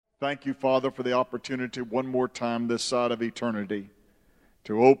Thank you, Father, for the opportunity one more time this side of eternity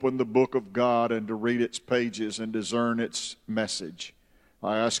to open the book of God and to read its pages and discern its message.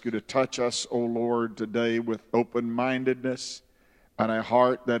 I ask you to touch us, O Lord, today with open-mindedness and a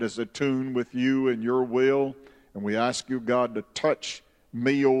heart that is attuned with you and your will. And we ask you, God, to touch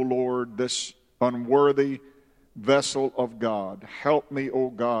me, O Lord, this unworthy vessel of God. Help me, O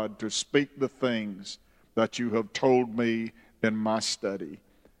God, to speak the things that you have told me in my study.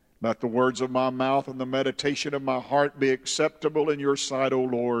 Let the words of my mouth and the meditation of my heart be acceptable in your sight, O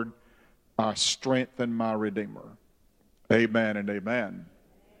Lord, my strength and my Redeemer. Amen and amen.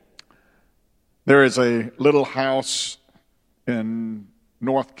 There is a little house in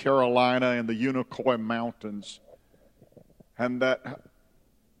North Carolina in the Unicoi Mountains, and that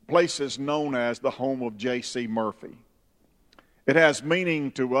place is known as the home of J.C. Murphy. It has meaning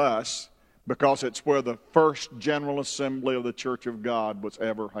to us because it's where the first General Assembly of the Church of God was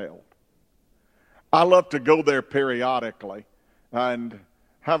ever held. I love to go there periodically, and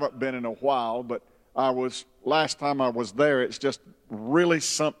haven't been in a while, but last time I was there, it's just really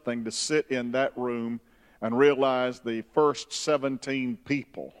something to sit in that room and realize the first 17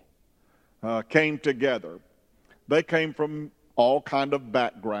 people came together. They came from all kind of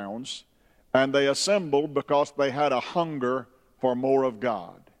backgrounds, and they assembled because they had a hunger for more of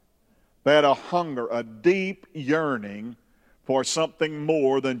God. They had a hunger, a deep yearning for something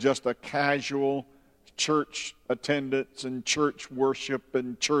more than just a casual church attendance and church worship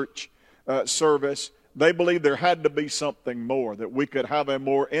and church service. They believed there had to be something more, that we could have a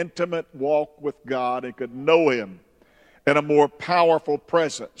more intimate walk with God and could know Him in a more powerful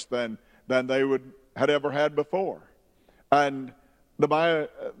presence than they had ever had before. And the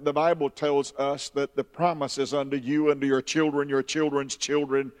Bible tells us that the promise is unto you and to your children, your children's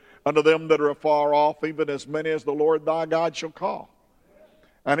children, unto them that are afar off, even as many as the Lord thy God shall call.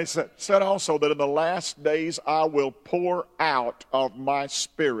 And it said also that in the last days I will pour out of my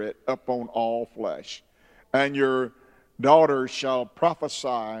Spirit upon all flesh. And your daughters shall prophesy,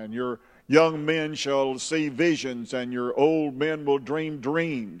 and your young men shall see visions, and your old men will dream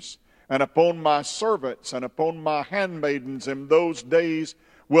dreams. And upon my servants and upon my handmaidens in those days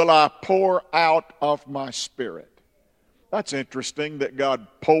will I pour out of my Spirit. That's interesting that God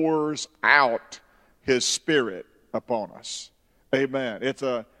pours out His Spirit upon us. Amen. It's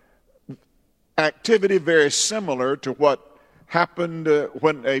an activity very similar to what happened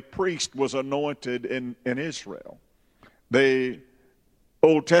when a priest was anointed in Israel. The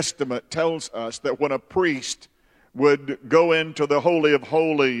Old Testament tells us that when a priest would go into the Holy of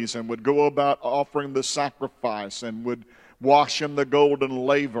Holies and would go about offering the sacrifice and would wash in the golden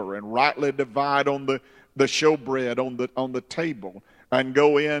laver and rightly divide on the showbread on the table and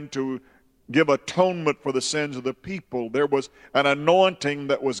go in to give atonement for the sins of the people, there was an anointing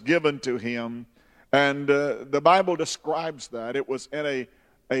that was given to him. And the Bible describes that. It was in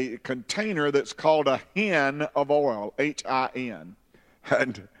a container that's called a hin of oil, H-I-N.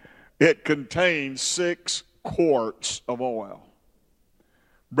 And it contained 6 quarts of oil.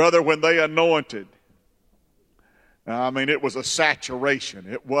 Brother, when they anointed, it was a saturation.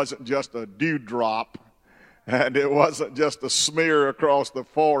 It wasn't just a dewdrop, and it wasn't just a smear across the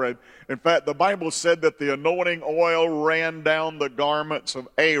forehead. In fact, the Bible said that the anointing oil ran down the garments of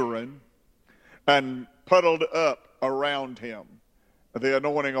Aaron and puddled up around him. The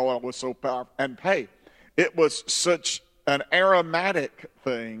anointing oil was so powerful. And hey, it was such an aromatic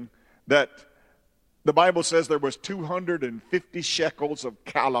thing that the Bible says there was 250 shekels of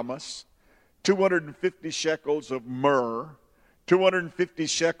calamus, 250 shekels of myrrh, 250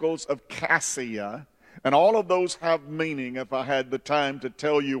 shekels of cassia, and all of those have meaning if I had the time to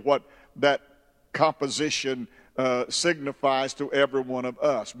tell you what that composition signifies to every one of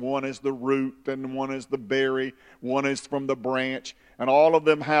us. One is the root, and one is the berry, one is from the branch, and all of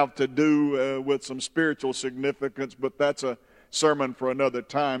them have to do with some spiritual significance, but that's a sermon for another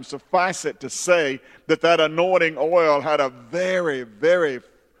time. Suffice it to say that anointing oil had a very, very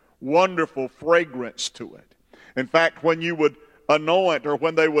wonderful fragrance to it. In fact, when you would anoint, or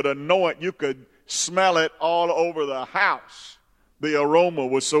when they would anoint, you could smell it all over the house. The aroma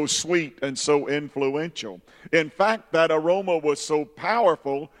was so sweet and so influential. In fact, that aroma was so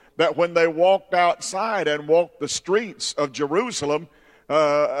powerful that when they walked outside and walked the streets of Jerusalem,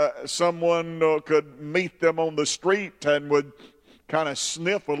 someone could meet them on the street and would kind of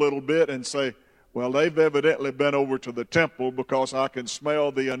sniff a little bit and say, well, they've evidently been over to the temple because I can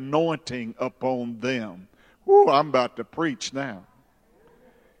smell the anointing upon them. Whew, I'm about to preach now.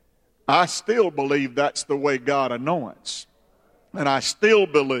 I still believe that's the way God anoints. And I still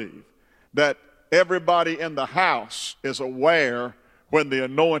believe that everybody in the house is aware when the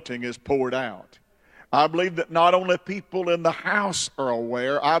anointing is poured out. I believe that not only people in the house are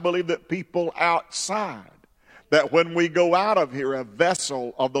aware, I believe that people outside, that when we go out of here a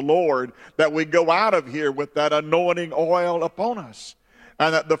vessel of the Lord, that we go out of here with that anointing oil upon us.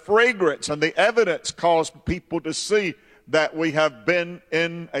 And that the fragrance and the evidence cause people to see that we have been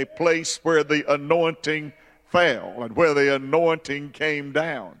in a place where the anointing fell and where the anointing came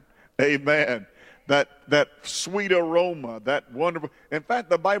down. Amen. That sweet aroma, that wonderful. In fact,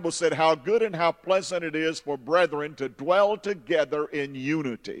 the Bible said how good and how pleasant it is for brethren to dwell together in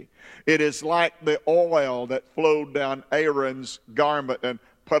unity. It is like the oil that flowed down Aaron's garment and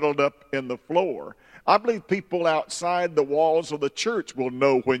puddled up in the floor. I believe people outside the walls of the church will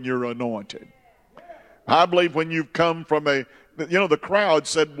know when you're anointed. I believe when you've come from the crowd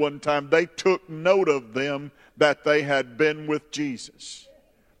said one time they took note of them that they had been with Jesus.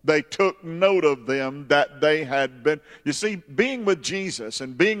 They took note of them that they had been. You see, being with Jesus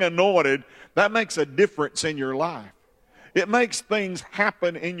and being anointed, that makes a difference in your life. It makes things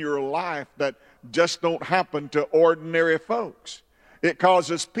happen in your life that just don't happen to ordinary folks. It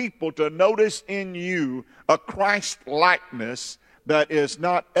causes people to notice in you a Christ-likeness that is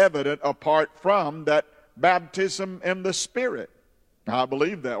not evident apart from that baptism in the Spirit. I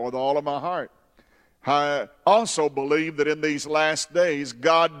believe that with all of my heart. I also believe that in these last days,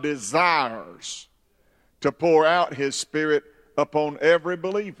 God desires to pour out His Spirit upon every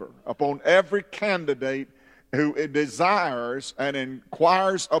believer, upon every candidate who desires and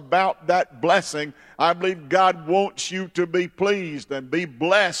inquires about that blessing. I believe God wants you to be pleased and be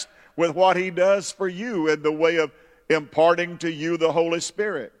blessed with what He does for you in the way of imparting to you the Holy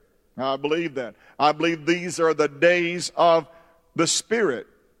Spirit. I believe that. I believe these are the days of the Spirit.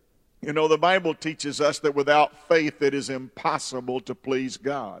 You know, the Bible teaches us that without faith it is impossible to please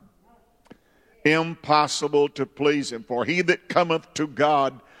God. Impossible to please Him. For he that cometh to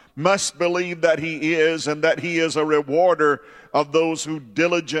God must believe that He is, and that He is a rewarder of those who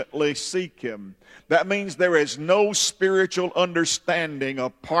diligently seek Him. That means there is no spiritual understanding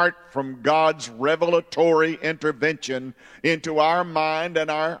apart from God's revelatory intervention into our mind and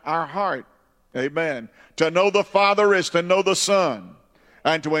our heart. Amen. To know the Father is to know the Son.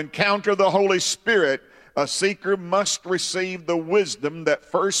 And to encounter the Holy Spirit, a seeker must receive the wisdom that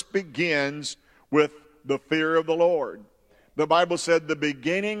first begins with the fear of the Lord. The Bible said the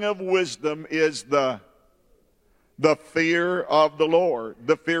beginning of wisdom is the fear of the Lord.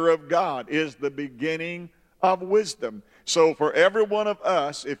 The fear of God is the beginning of wisdom. So for every one of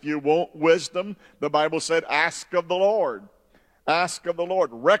us, if you want wisdom, the Bible said, ask of the Lord. Ask of the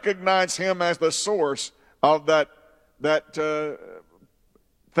Lord. Recognize Him as the source of that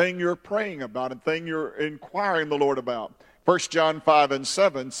thing you're praying about and thing you're inquiring the Lord about. 1 John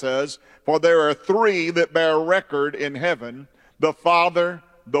 5:7 says, for there are three that bear record in heaven, the Father,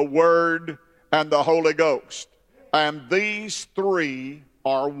 the Word, and the Holy Ghost. And these three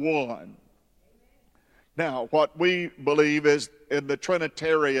are one. Now, what we believe is in the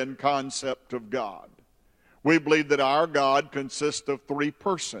Trinitarian concept of God. We believe that our God consists of three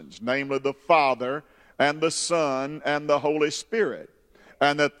persons, namely the Father and the Son and the Holy Spirit.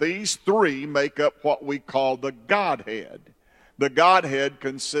 And that these three make up what we call the Godhead. The Godhead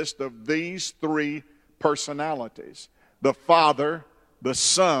consists of these three personalities: the Father, the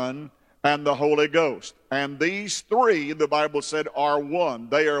Son, and the Holy Ghost. And these three, the Bible said, are one.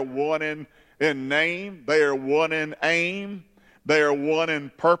 They are one in name. They are one in aim. They are one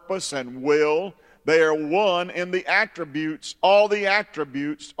in purpose and will. They are one in the attributes. All the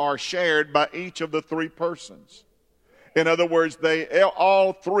attributes are shared by each of the three persons. In other words,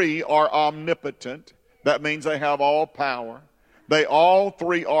 all three are omnipotent. That means they have all power. They all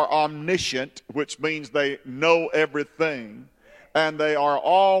three are omniscient, which means they know everything. And they are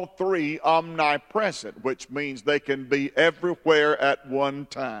all three omnipresent, which means they can be everywhere at one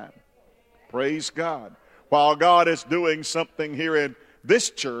time. Praise God. While God is doing something here in this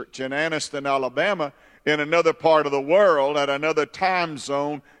church in Anniston, Alabama, in another part of the world, at another time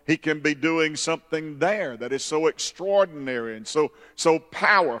zone, He can be doing something there that is so extraordinary and so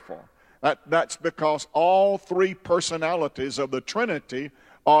powerful. That's because all three personalities of the Trinity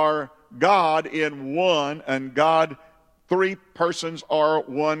are God in one, and three persons are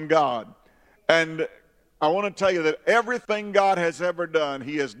one God. And I want to tell you that everything God has ever done,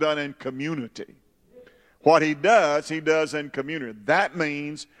 He has done in community. What He does in community. That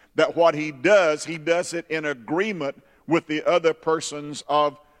means that what He does it in agreement with the other persons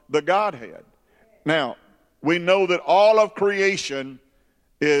of the Godhead. Now, we know that all of creation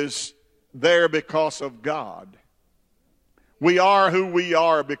is there because of God. We are who we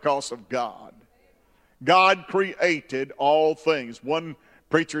are because of God. God created all things. One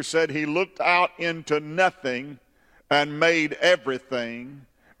preacher said he looked out into nothing and made everything,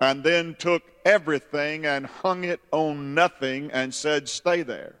 and then took everything and hung it on nothing and said, stay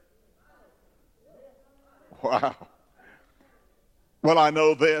there. Wow. Well, I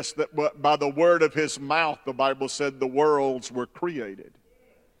know this, that by the word of his mouth, the Bible said the worlds were created.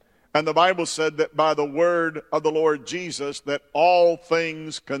 And the Bible said that by the word of the Lord Jesus, that all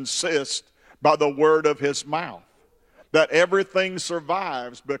things consist by the word of his mouth. That everything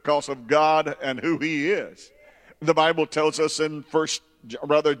survives because of God and who he is. The Bible tells us in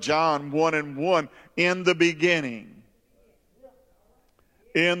John 1:1, in the beginning.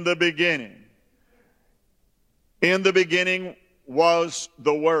 In the beginning. In the beginning was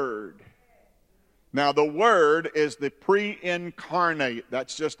the Word. Now the Word is the pre-incarnate.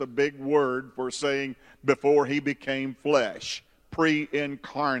 That's just a big word for saying before he became flesh.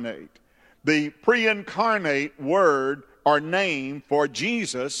 Pre-incarnate. The pre-incarnate word or name for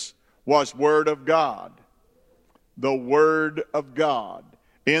Jesus was Word of God. The Word of God.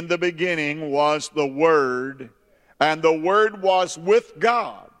 In the beginning was the Word, and the Word was with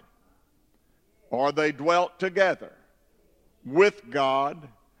God, or they dwelt together with God,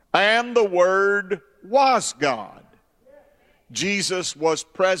 and the Word was God. Jesus was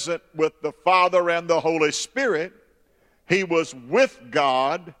present with the Father and the Holy Spirit. He was with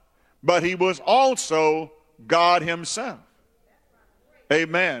God, but he was also God himself.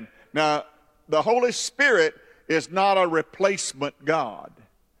 Amen. Now, the Holy Spirit is not a replacement God.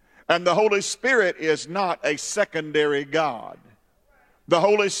 And the Holy Spirit is not a secondary God. The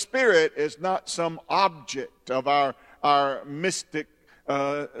Holy Spirit is not some object of our mystic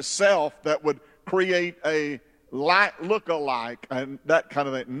self that would create a look-alike and that kind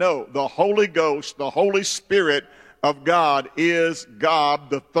of thing. No, the Holy Ghost, the Holy Spirit of God is God,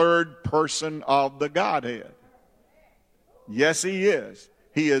 the third person of the Godhead. Yes, he is.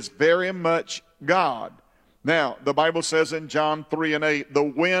 He is very much God. Now, the Bible says in John 3:8, the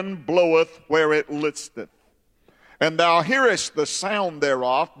wind bloweth where it listeth, and thou hearest the sound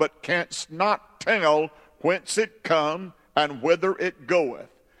thereof, but canst not tell whence it come and whither it goeth.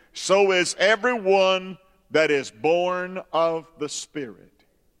 So is everyone that is born of the Spirit.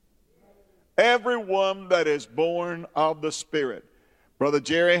 Everyone that is born of the Spirit. Brother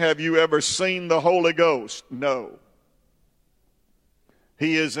Jerry, have you ever seen the Holy Ghost? No.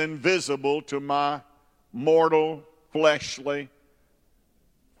 He is invisible to my mortal, fleshly,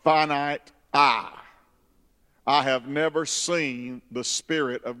 finite eye. I have never seen the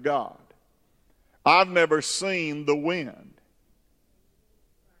Spirit of God. I've never seen the wind.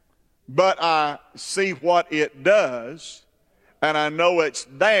 But I see what it does, and I know it's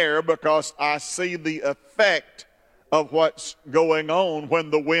there because I see the effect of what's going on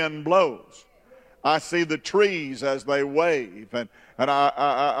when the wind blows. I see the trees as they wave, and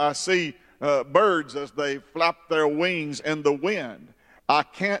I see birds as they flap their wings in the wind. I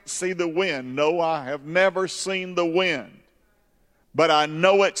can't see the wind. No, I have never seen the wind. But I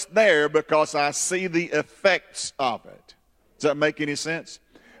know it's there because I see the effects of it. Does that make any sense?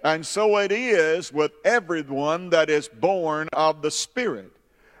 And so it is with everyone that is born of the Spirit.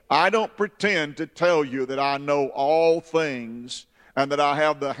 I don't pretend to tell you that I know all things and that I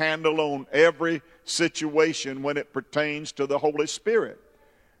have the handle on every situation when it pertains to the Holy Spirit.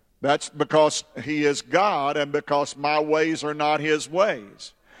 That's because he is God and because my ways are not his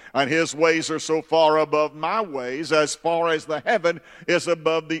ways. And his ways are so far above my ways as far as the heaven is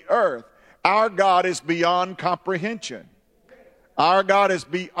above the earth. Our God is beyond comprehension. Our God is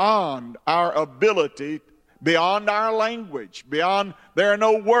beyond our ability, beyond our language, beyond, there are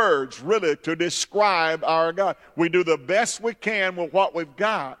no words really to describe our God. We do the best we can with what we've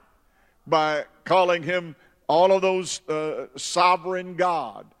got by calling him all of those sovereign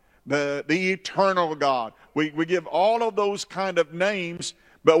God, the eternal God. We give all of those kind of names,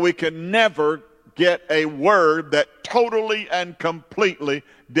 but we can never get a word that totally and completely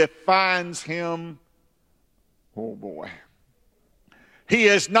defines him. Oh boy. He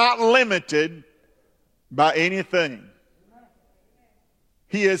is not limited by anything.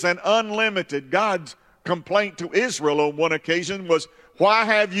 He is an unlimited. God's complaint to Israel on one occasion was, why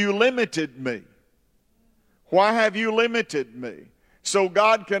have you limited me? Why have you limited me? So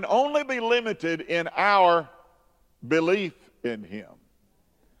God can only be limited in our belief in him,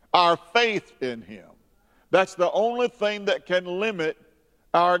 our faith in him. That's the only thing that can limit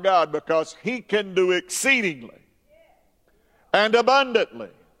our God, because he can do exceedingly and abundantly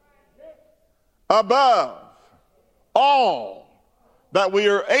above all that we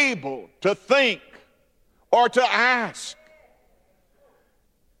are able to think or to ask.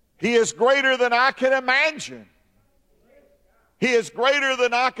 He is greater than I can imagine. He is greater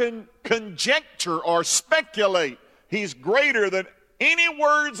than I can conjecture or speculate. He's greater than any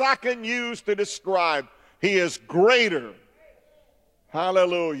words I can use to describe. He is greater.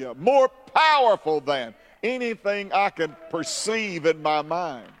 Hallelujah. More powerful than anything I can perceive in my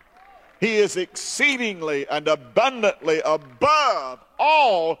mind. He is exceedingly and abundantly above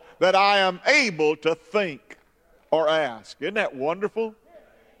all that I am able to think or ask. Isn't that wonderful?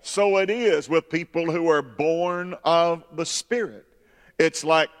 So it is with people who are born of the Spirit. It's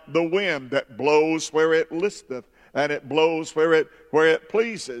like the wind that blows where it listeth, and it blows where it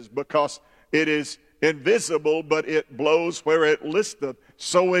pleases, because it is invisible, but it blows where it listeth.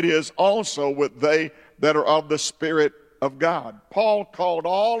 So it is also with they that are of the Spirit of God. Paul called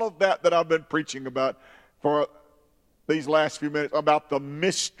all of that I've been preaching about for these last few minutes about the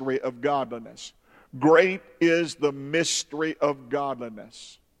mystery of godliness. Great is the mystery of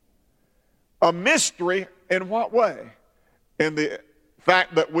godliness. A mystery in what way? In the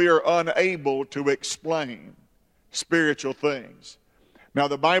fact that we are unable to explain spiritual things. Now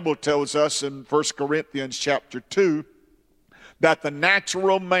the Bible tells us in 1 Corinthians chapter 2 that the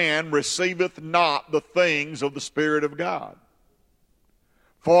natural man receiveth not the things of the Spirit of God,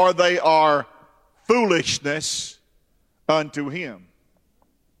 for they are foolishness unto him.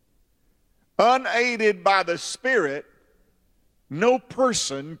 Unaided by the Spirit, no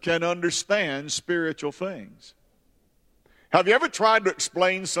person can understand spiritual things. Have you ever tried to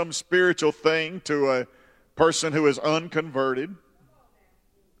explain some spiritual thing to a person who is unconverted?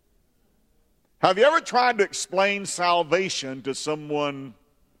 Have you ever tried to explain salvation to someone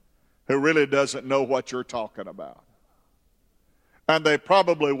who really doesn't know what you're talking about? And they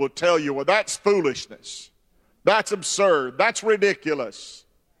probably will tell you, well, that's foolishness. That's absurd. That's ridiculous.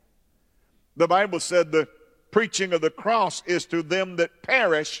 The Bible said the preaching of the cross is to them that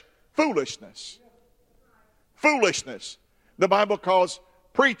perish foolishness. Foolishness. The Bible calls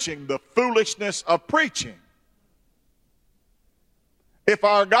preaching the foolishness of preaching. If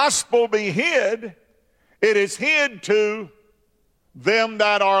our gospel be hid, it is hid to them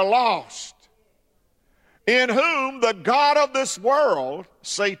that are lost, in whom the God of this world,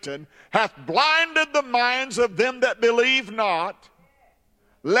 Satan, hath blinded the minds of them that believe not,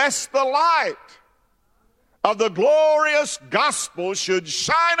 lest the light of the glorious gospel should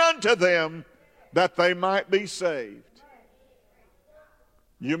shine unto them, that they might be saved.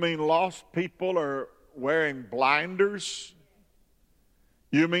 You mean lost people are wearing blinders?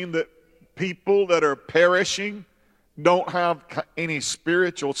 You mean that people that are perishing don't have any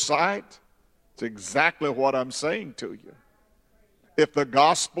spiritual sight? It's exactly what I'm saying to you. If the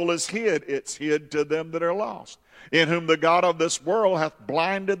gospel is hid, it's hid to them that are lost, in whom the God of this world hath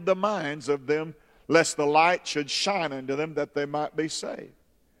blinded the minds of them, lest the light should shine unto them, that they might be saved.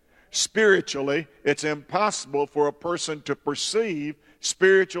 Spiritually, it's impossible for a person to perceive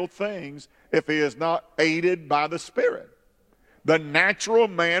spiritual things if he is not aided by the Spirit. The natural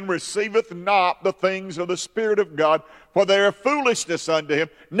man receiveth not the things of the Spirit of God, for they are foolishness unto him.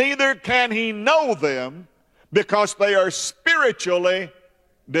 Neither can he know them, because they are spiritually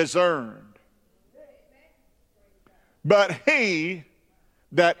discerned. But he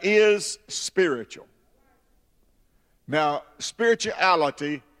that is spiritual. Now,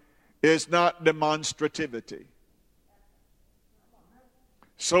 spirituality is not demonstrativity.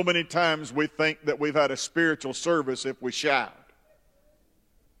 So many times we think that we've had a spiritual service if we shout.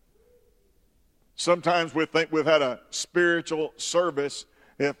 Sometimes we think we've had a spiritual service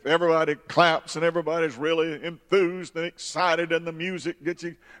if everybody claps and everybody's really enthused and excited and the music gets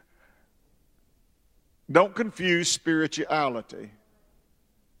you. Don't confuse spirituality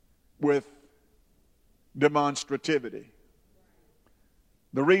with demonstrativity.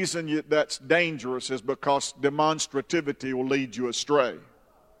 The reason that's dangerous is because demonstrativity will lead you astray.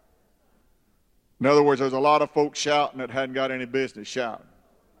 In other words, there's a lot of folks shouting that hadn't got any business shouting.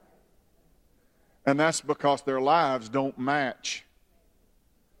 And that's because their lives don't match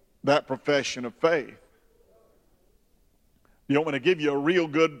that profession of faith. You want me to give you a real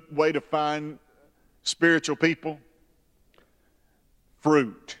good way to find spiritual people?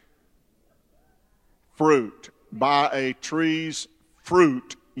 Fruit. Fruit. By a tree's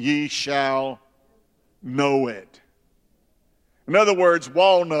fruit ye shall know it. In other words,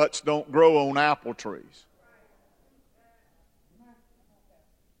 walnuts don't grow on apple trees.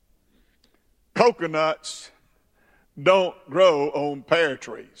 Coconuts don't grow on pear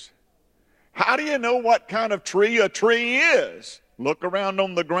trees. How do you know what kind of tree a tree is? Look around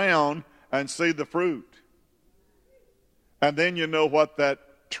on the ground and see the fruit. And then you know what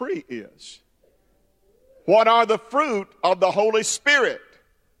that tree is. What are the fruit of the Holy Spirit?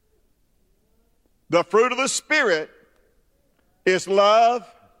 The fruit of the Spirit is love,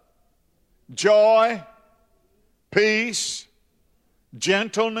 joy, peace,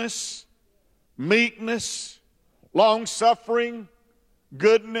 gentleness, meekness, long-suffering,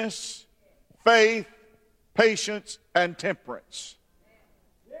 goodness, faith, patience, and temperance.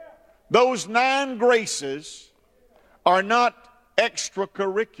 Those 9 graces are not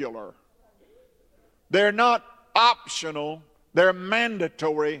extracurricular. They're not optional. They're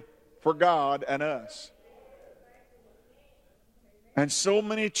mandatory for God and us. And so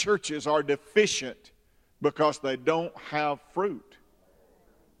many churches are deficient because they don't have fruit.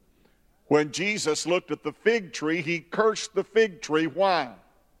 When Jesus looked at the fig tree, he cursed the fig tree. Why?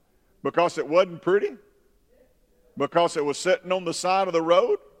 Because it wasn't pretty? Because it was sitting on the side of the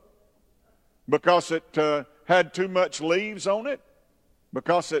road? Because it had too much leaves on it?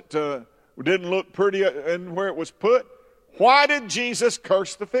 Because it didn't look pretty in where it was put? Why did Jesus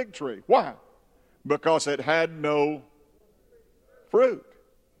curse the fig tree? Why? Because it had no fruit.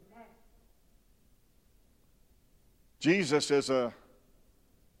 Jesus is a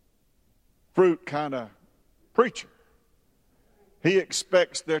fruit kind of preacher. He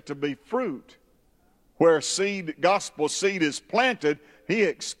expects there to be fruit. Where gospel seed is planted, he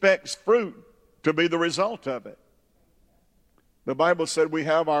expects fruit to be the result of it. The Bible said we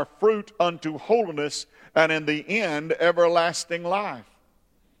have our fruit unto holiness, and in the end, everlasting life.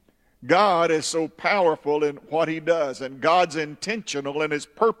 God is so powerful in what he does, and God's intentional and his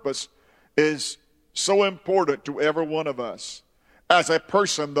purpose is so important to every one of us. As a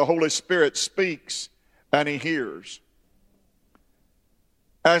person, the Holy Spirit speaks and he hears.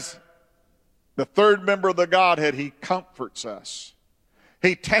 As the third member of the Godhead, he comforts us.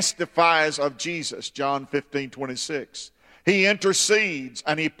 He testifies of Jesus, John 15:26. He intercedes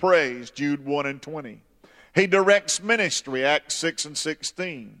and he prays, Jude 1 and 20. He directs ministry, Acts 6 and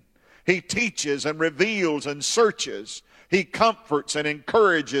 16. He teaches and reveals and searches. He comforts and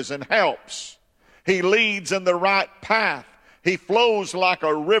encourages and helps. He leads in the right path. He flows like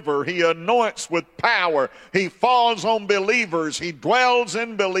a river. He anoints with power. He falls on believers. He dwells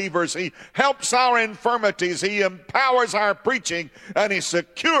in believers. He helps our infirmities. He empowers our preaching. And he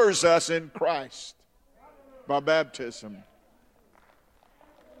secures us in Christ by baptism.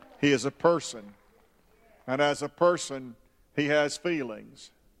 He is a person. And as a person, he has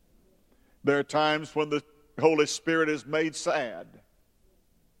feelings. There are times when the Holy Spirit is made sad.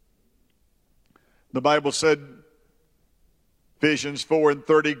 The Bible said, Ephesians 4 and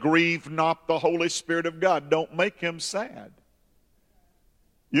 30, grieve not the Holy Spirit of God. Don't make him sad.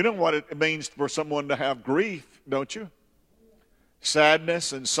 You know what it means for someone to have grief, don't you?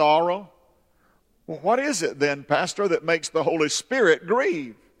 Sadness and sorrow. Well, what is it then, Pastor, that makes the Holy Spirit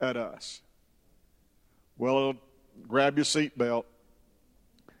grieve at us? Well, grab your seatbelt.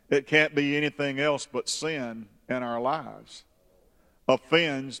 It can't be anything else but sin in our lives.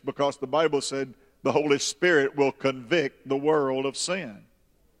 Offends, because the Bible said the Holy Spirit will convict the world of sin.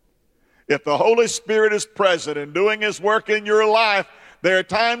 If the Holy Spirit is present and doing his work in your life, there are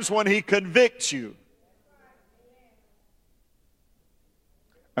times when he convicts you.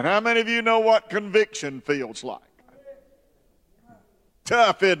 And how many of you know what conviction feels like?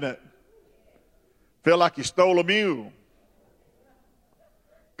 Tough, isn't it? Feel like you stole a mule.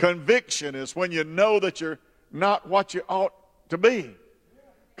 Conviction is when you know that you're not what you ought to be.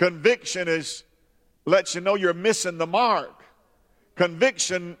 Conviction lets you know you're missing the mark.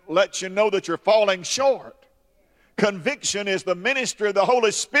 Conviction lets you know that you're falling short. Conviction is the ministry of the Holy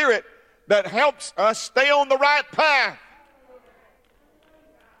Spirit that helps us stay on the right path.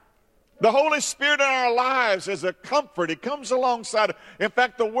 The Holy Spirit in our lives is a comfort. He comes alongside. In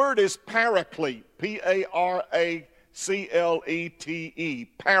fact, the word is paraclete. P-A-R-A-C-L-E-T-E.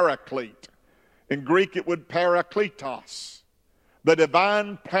 Paraclete. In Greek it would parakletos. The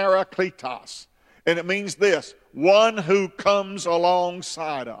divine parakletos. And it means this: one who comes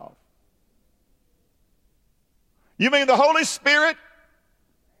alongside of. You mean the Holy Spirit,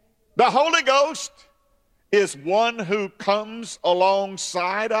 the Holy Ghost, is one who comes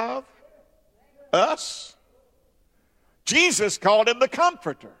alongside of us? Jesus called him the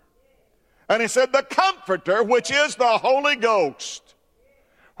Comforter. And he said, the Comforter, which is the Holy Ghost,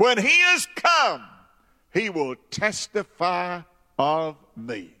 when he is come, he will testify of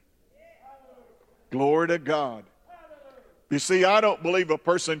me. Glory to God. You see, I don't believe a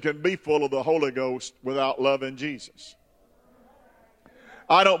person can be full of the Holy Ghost without loving Jesus.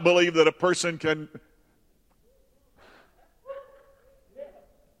 I don't believe that a person can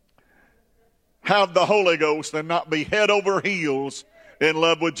have the Holy Ghost and not be head over heels in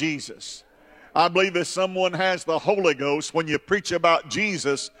love with Jesus. I believe if someone has the Holy Ghost, when you preach about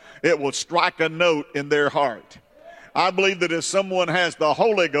Jesus, it will strike a note in their heart. I believe that if someone has the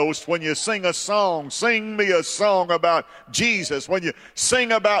Holy Ghost, when you sing a song, sing me a song about Jesus. When you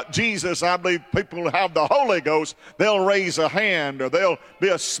sing about Jesus, I believe people who have the Holy Ghost, they'll raise a hand or there'll be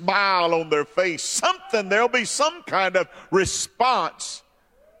a smile on their face. Something, there'll be some kind of response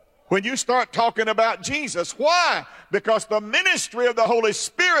when you start talking about Jesus. Why? Because the ministry of the Holy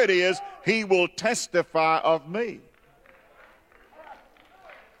Spirit is, He will testify of me.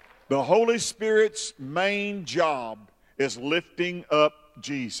 The Holy Spirit's main job is lifting up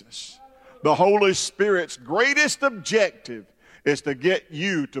Jesus. The Holy Spirit's greatest objective is to get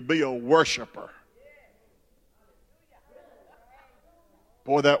you to be a worshiper.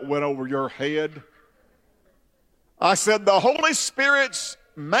 Boy, that went over your head. I said the Holy Spirit's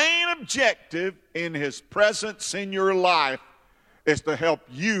main objective in His presence in your life is to help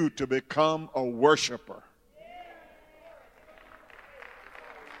you to become a worshiper.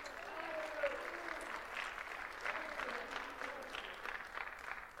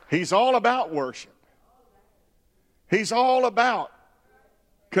 He's all about worship. He's all about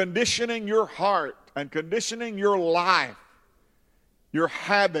conditioning your heart and conditioning your life, your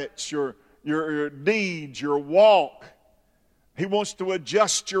habits, your deeds, your walk. He wants to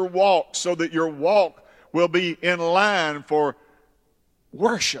adjust your walk so that your walk will be in line for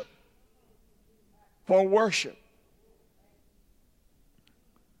worship. For worship.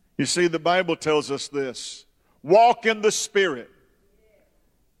 You see, the Bible tells us this. Walk in the Spirit.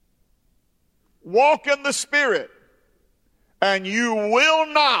 Walk in the Spirit, and you will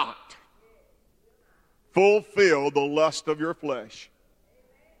not fulfill the lust of your flesh.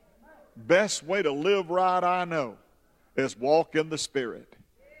 Best way to live right, I know, is walk in the Spirit.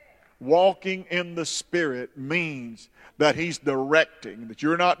 Walking in the Spirit means that He's directing, that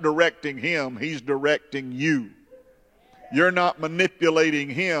you're not directing Him, He's directing you. You're not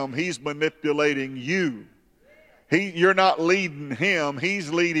manipulating Him, He's manipulating you. You're not leading Him, He's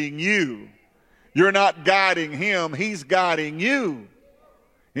leading you. You're not guiding Him, He's guiding you.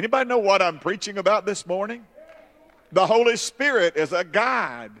 Anybody know what I'm preaching about this morning? The Holy Spirit is a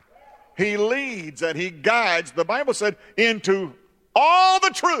guide. He leads and He guides. The Bible said, into all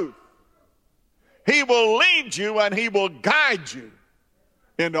the truth. He will lead you and He will guide you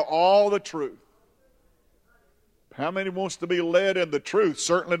into all the truth. How many wants to be led in the truth?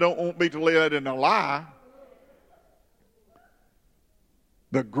 Certainly don't want me to be led in a lie.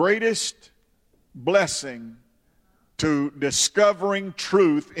 The greatest blessing to discovering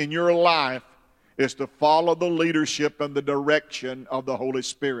truth in your life is to follow the leadership and the direction of the Holy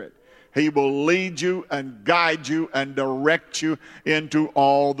Spirit. He will lead you and guide you and direct you into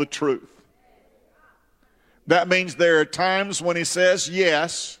all the truth. That means there are times when He says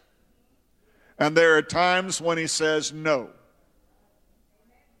yes, and there are times when He says no.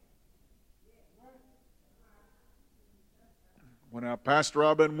 Well, now, Pastor,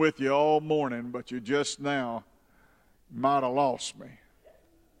 I've been with you all morning, but you just now might have lost me.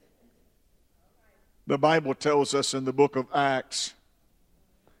 The Bible tells us in the book of Acts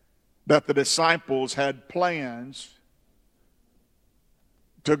that the disciples had plans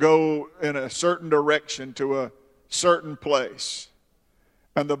to go in a certain direction to a certain place.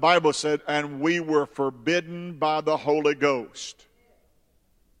 And the Bible said, and we were forbidden by the Holy Ghost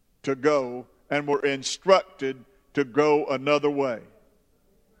to go, and were instructed to go another way.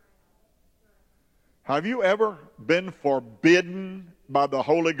 Have you ever been forbidden by the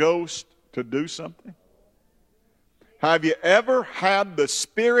Holy Ghost to do something? Have you ever had the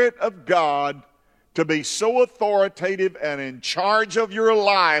Spirit of God to be so authoritative and in charge of your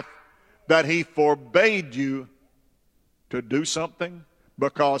life that He forbade you to do something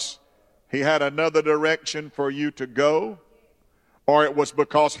because He had another direction for you to go? Or it was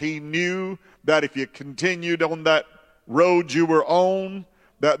because He knew that if you continued on that road you were on,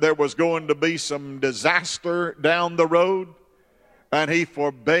 that there was going to be some disaster down the road, and He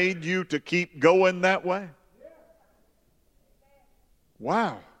forbade you to keep going that way?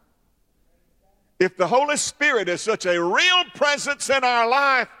 Wow. If the Holy Spirit is such a real presence in our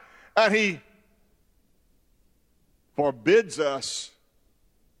life, and He forbids us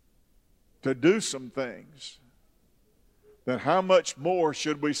to do some things, then how much more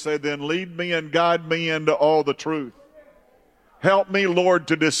should we say, then lead me and guide me into all the truth. Help me, Lord,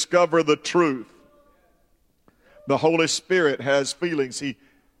 to discover the truth. The Holy Spirit has feelings. He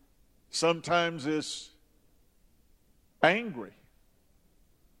sometimes is angry.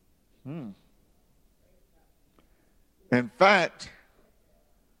 In fact,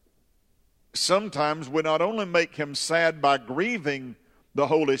 sometimes we not only make Him sad by grieving the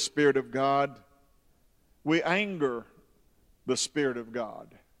Holy Spirit of God, we anger the Spirit of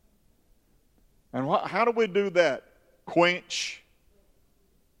God. And how do we do that? Quench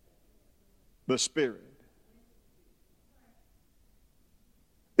the Spirit.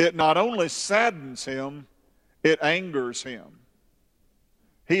 It not only saddens him, it angers him.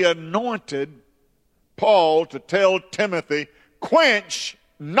 He anointed Paul to tell Timothy, quench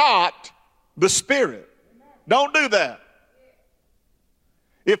not the Spirit. Don't do that.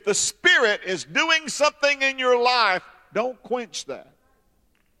 If the Spirit is doing something in your life, don't quench that.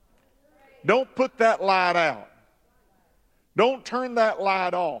 Don't put that light out. Don't turn that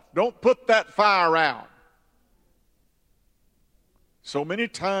light off. Don't put that fire out. So many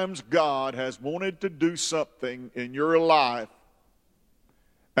times God has wanted to do something in your life,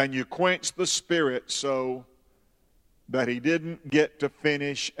 and you quench the Spirit so that He didn't get to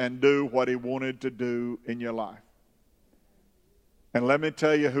finish and do what He wanted to do in your life. And let me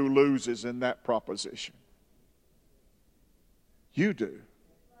tell you who loses in that proposition. You do.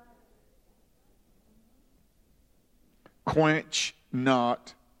 Quench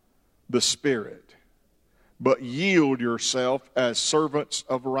not the Spirit, but yield yourself as servants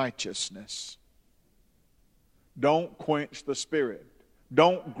of righteousness. Don't quench the Spirit.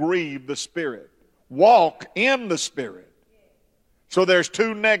 Don't grieve the Spirit. Walk in the Spirit. So there's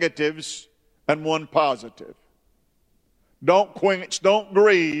two negatives and one positive. Don't quench, don't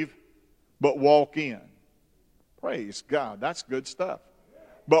grieve, but walk in. Praise God. That's good stuff.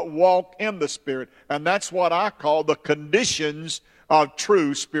 But walk in the Spirit. And that's what I call the conditions of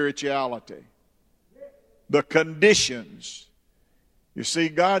true spirituality. The conditions. You see,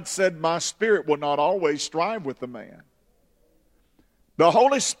 God said, my Spirit will not always strive with the man. The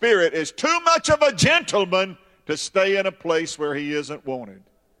Holy Spirit is too much of a gentleman to stay in a place where he isn't wanted.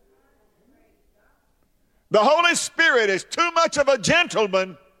 The Holy Spirit is too much of a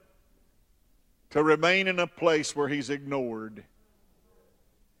gentleman to remain in a place where he's ignored.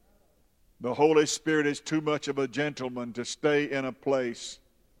 The Holy Spirit is too much of a gentleman to stay in a place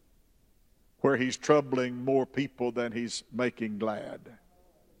where he's troubling more people than he's making glad.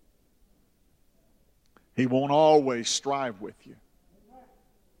 He won't always strive with you.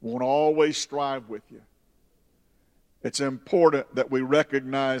 Won't always strive with you. It's important that we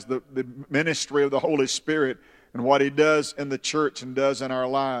recognize the ministry of the Holy Spirit and what He does in the church and does in our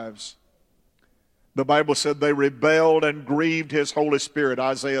lives. The Bible said they rebelled and grieved His Holy Spirit,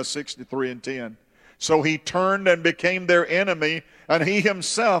 Isaiah 63:10. So He turned and became their enemy, and He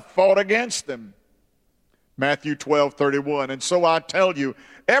Himself fought against them. Matthew 12:31. And so I tell you,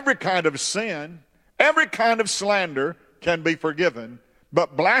 every kind of sin, every kind of slander can be forgiven,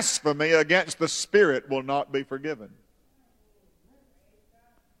 but blasphemy against the Spirit will not be forgiven.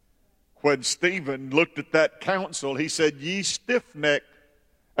 When Stephen looked at that council, he said, ye stiff-necked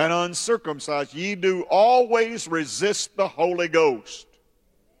and uncircumcised, ye do always resist the Holy Ghost.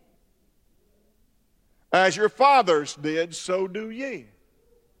 As your fathers did, so do ye.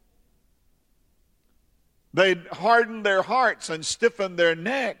 They hardened their hearts and stiffened their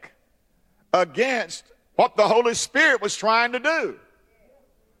neck against what the Holy Spirit was trying to do.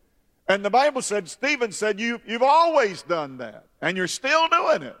 And the Bible said, Stephen said, you've always done that, and you're still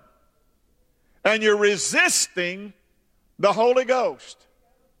doing it. And you're resisting the Holy Ghost.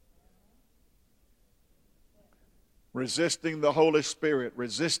 Resisting the Holy Spirit,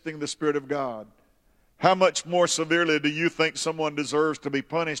 resisting the Spirit of God. How much more severely do you think someone deserves to be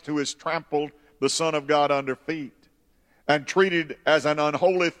punished who has trampled the Son of God under feet and treated as an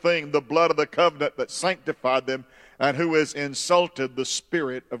unholy thing the blood of the covenant that sanctified them, and who has insulted the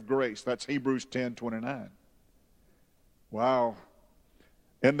Spirit of grace? That's Hebrews 10:29. Wow.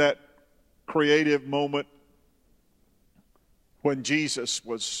 In that creative moment when Jesus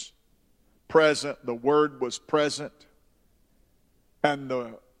was present, the Word was present, and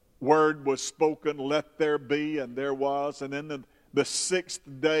the Word was spoken, let there be, and there was. And then the sixth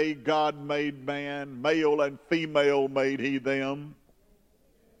day God made man, male and female made He them.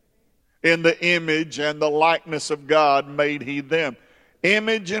 In the image and the likeness of God made He them.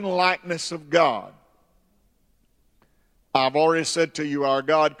 Image and likeness of God. I've already said to you, our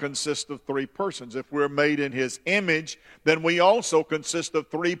God consists of three persons. If we're made in His image, then we also consist of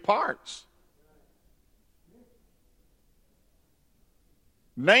three parts.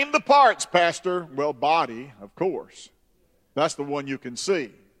 Name the parts, Pastor. Well, body, of course. That's the one you can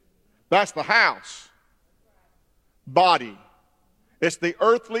see. That's the house. Body. It's the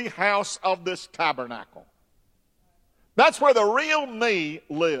earthly house of this tabernacle. That's where the real me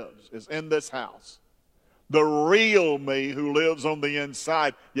lives, is in this house. The real me who lives on the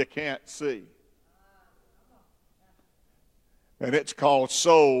inside, you can't see. And it's called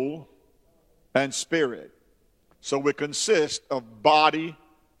soul and spirit. So we consist of body,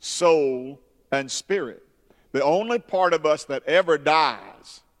 soul, and spirit. The only part of us that ever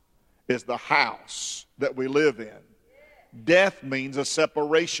dies is the house that we live in. Death means a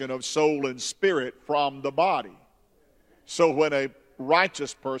separation of soul and spirit from the body. So when a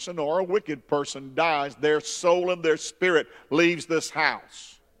righteous person or a wicked person dies, their soul and their spirit leaves this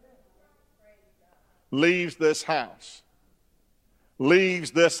house. Leaves this house.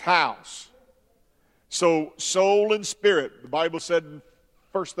 Leaves this house. So soul and spirit, the Bible said in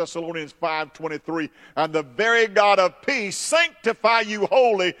 1 Thessalonians 5:23, and the very God of peace sanctify you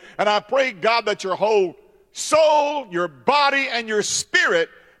wholly. And I pray, God, that your whole soul, your body, and your spirit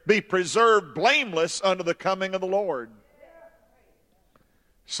be preserved blameless unto the coming of the Lord.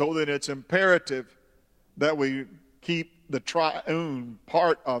 So that it's imperative that we keep the triune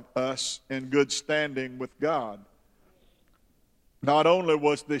part of us in good standing with God. Not only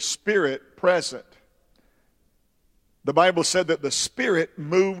was the Spirit present, the Bible said that the Spirit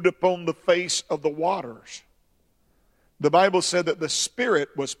moved upon the face of the waters. The Bible said that the Spirit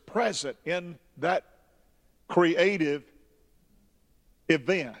was present in that creative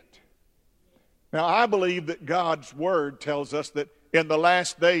event. Now, I believe that God's Word tells us that in the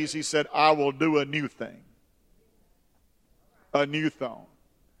last days, He said, I will do a new thing. A new thing.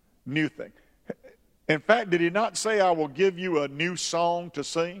 New thing. In fact, did He not say, I will give you a new song to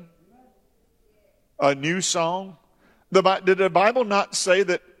sing? A new song? Did the Bible not say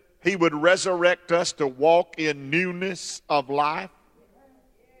that He would resurrect us to walk in newness of life?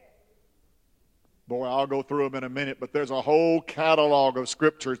 Boy, I'll go through them in a minute, but there's a whole catalog of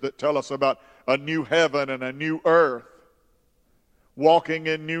scriptures that tell us about a new heaven and a new earth. Walking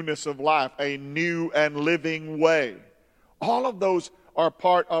in newness of life, a new and living way. All of those are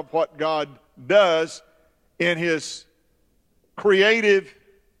part of what God does in His creative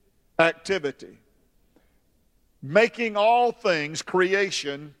activity. Making all things,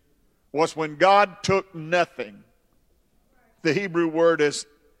 creation, was when God took nothing. The Hebrew word is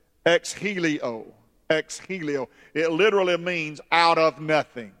ex helio. Ex helio. It literally means out of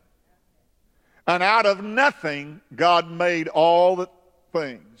nothing. And out of nothing, God made all the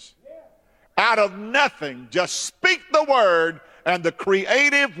things. Out of nothing, just speak the word, and the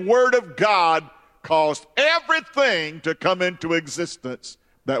creative word of God caused everything to come into existence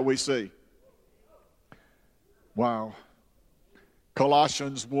that we see. Wow.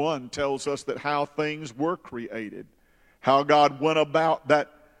 Colossians 1 tells us that how things were created, how God went about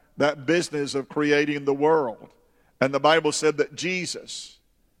that business of creating the world. And the Bible said that Jesus,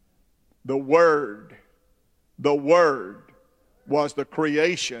 the Word was the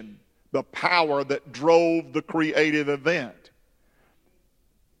creation, the power that drove the creative event.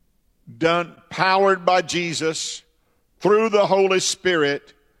 Powered by Jesus, through the Holy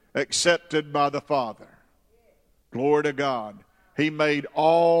Spirit, accepted by the Father. Glory to God. He made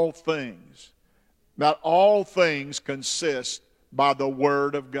all things. That all things consist by the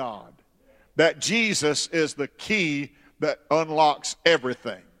Word of God. That Jesus is the key that unlocks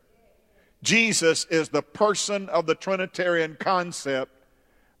everything. Jesus is the person of the Trinitarian concept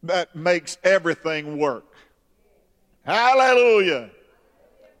that makes everything work. Hallelujah.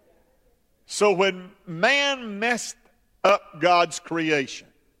 So when man messed up God's creation,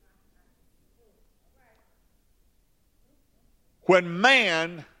 when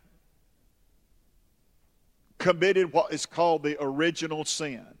man committed what is called the original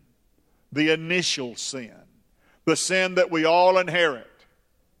sin, the initial sin, the sin that we all inherit,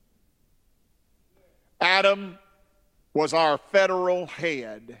 Adam was our federal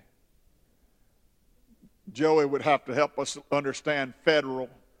head. Joey would have to help us understand federal,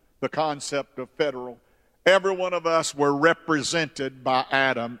 the concept of federal. Every one of us were represented by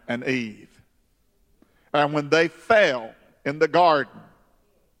Adam and Eve. And when they fell in the garden,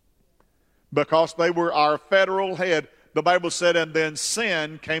 because they were our federal head, the Bible said, and then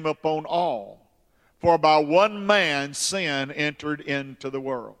sin came upon all. For by one man sin entered into the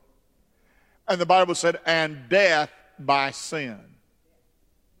world. And the Bible said, and death by sin.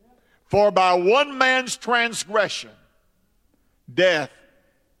 For by one man's transgression, death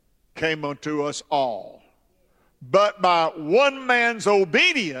came unto us all. But by one man's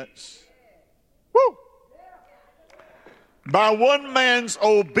obedience, by one man's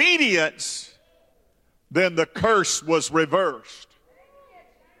obedience, then the curse was reversed.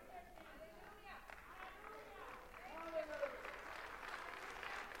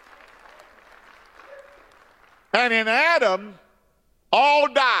 And in Adam, all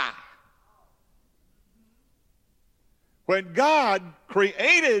die. When God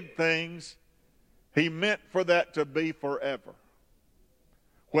created things, He meant for that to be forever.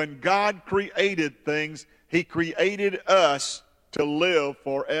 When God created things, He created us to live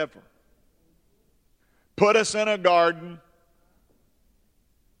forever. Put us in a garden,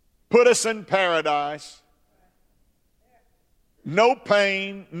 put us in paradise. No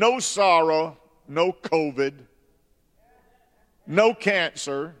pain, no sorrow, no COVID, no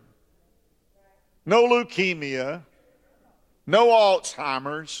cancer, no leukemia, no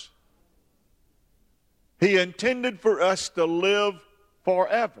Alzheimer's. He intended for us to live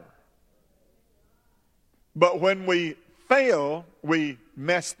forever. But when we fail, we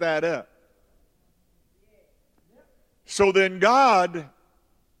mess that up. So then God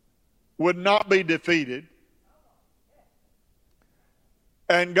would not be defeated,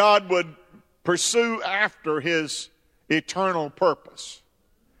 and God would pursue after His eternal purpose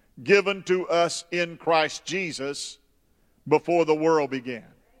given to us in Christ Jesus before the world began.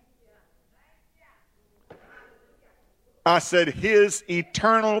 I said His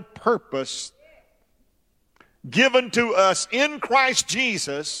eternal purpose given to us in Christ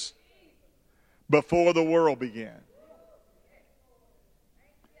Jesus before the world began.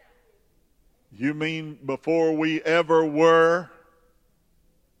 You mean before we ever were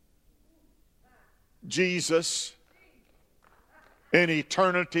Jesus in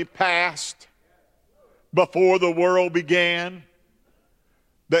eternity past, before the world began,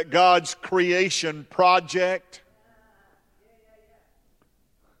 that God's creation project,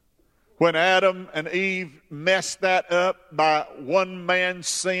 when Adam and Eve messed that up by one man's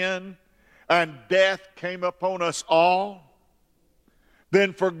sin and death came upon us all,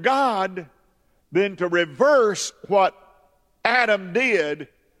 then for God then to reverse what Adam did,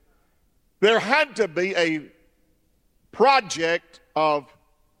 there had to be a project of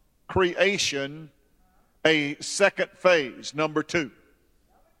creation, a second phase, number 2.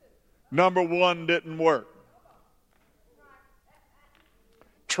 Number 1 didn't work.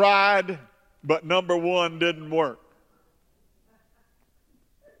 Tried, but number 1 didn't work.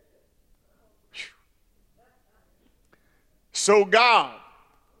 So God,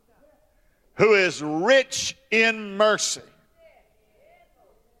 who is rich in mercy,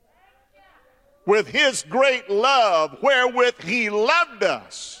 with His great love wherewith He loved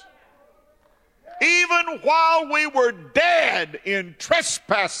us, even while we were dead in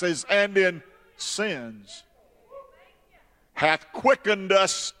trespasses and in sins, hath quickened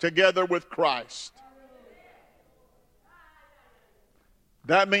us together with Christ.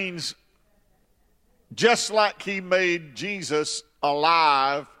 That means just like He made Jesus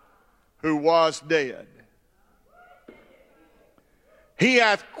alive who was dead, He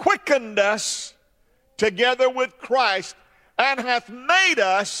hath quickened us together with Christ, and hath made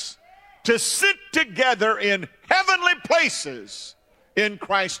us to sit together in heavenly places in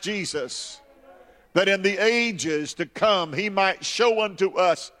Christ Jesus, that in the ages to come He might show unto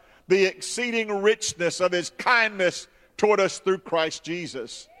us the exceeding richness of His kindness toward us through Christ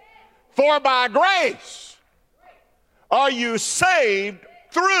Jesus. For by grace are you saved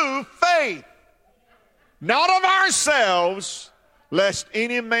through faith, not of ourselves, lest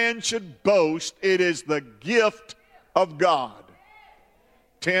any man should boast. It is the gift of God.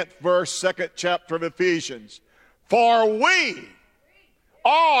 10th verse, 2nd chapter of Ephesians. For we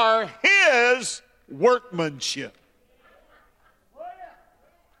are His workmanship.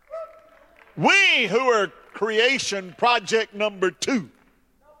 We who are creation project number 2.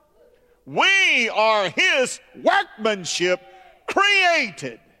 We are His workmanship,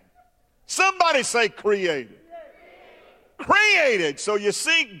 created. Somebody say created. Created. So you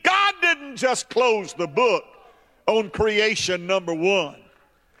see, God didn't just close the book on creation number 1.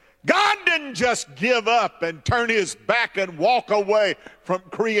 God didn't just give up and turn His back and walk away from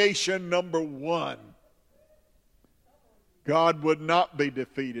creation number 1. God would not be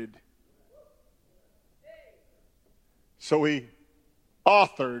defeated. So He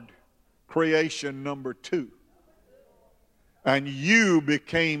authored creation number 2. And you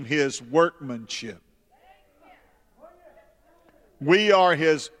became His workmanship. We are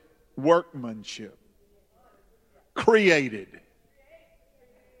His workmanship. Created.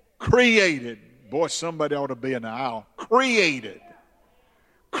 Created. Boy, somebody ought to be in the aisle. Created.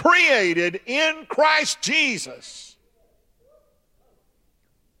 Created in Christ Jesus.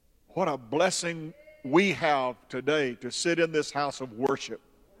 What a blessing we have today to sit in this house of worship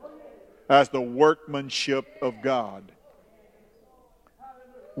as the workmanship of God.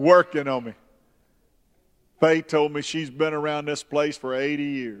 Working on me. Faye told me she's been around this place for 80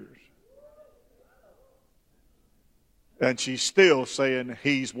 years. And she's still saying,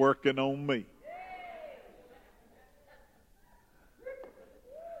 He's working on me.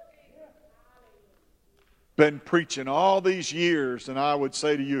 been preaching all these years, and I would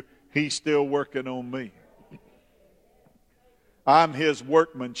say to you, He's still working on me. I'm His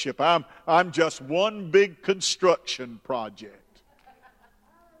workmanship. I'm just one big construction project.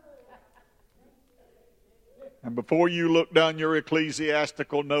 And before you look down your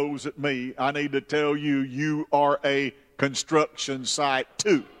ecclesiastical nose at me, I need to tell you, you are a construction site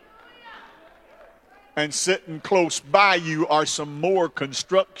too. And sitting close by you are some more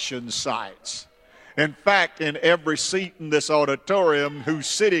construction sites. In fact, in every seat in this auditorium who's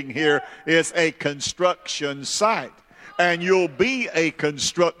sitting here is a construction site. And you'll be a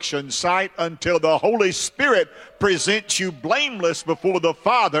construction site until the Holy Spirit presents you blameless before the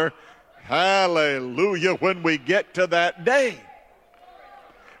Father. Hallelujah, when we get to that day.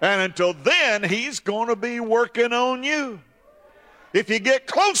 And until then, He's going to be working on you. If you get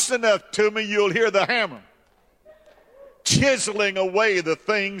close enough to me, you'll hear the hammer chiseling away the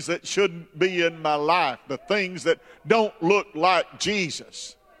things that shouldn't be in my life, the things that don't look like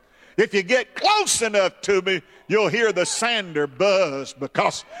Jesus. If you get close enough to me, you'll hear the sander buzz,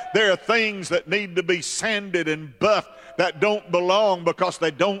 because there are things that need to be sanded and buffed that don't belong because they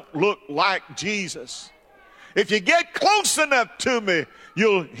don't look like Jesus. If you get close enough to me,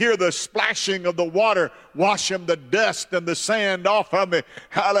 you'll hear the splashing of the water washing the dust and the sand off of me.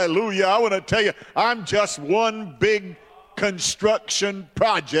 Hallelujah. I want to tell you, I'm just one big construction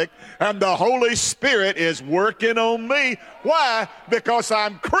project, and the Holy Spirit is working on me. Why? Because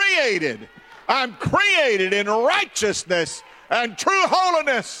I'm created. I'm created in righteousness and true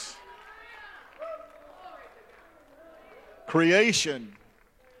holiness. Creation.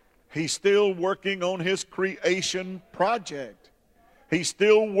 He's still working on His creation project. He's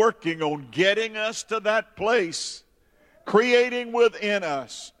still working on getting us to that place, creating within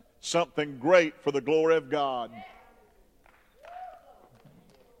us something great for the glory of God.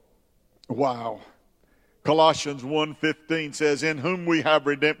 Wow. Colossians 1:15 says, in whom we have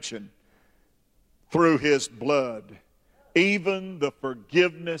redemption through His blood, even the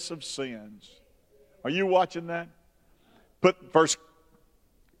forgiveness of sins. Are you watching that?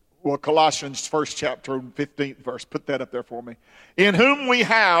 Colossians 1st chapter, 15th verse. Put that up there for me. In whom we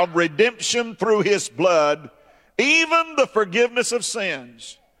have redemption through His blood, even the forgiveness of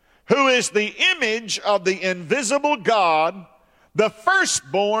sins, who is the image of the invisible God, the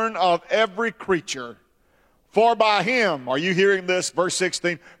firstborn of every creature. For by Him, are you hearing this? Verse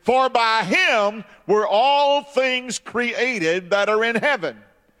 16. For by Him were all things created that are in heaven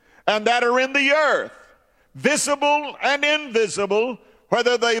and that are in the earth, visible and invisible,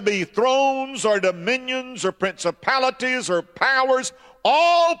 whether they be thrones or dominions or principalities or powers.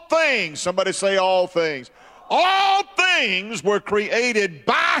 All things, somebody say all things. All things were created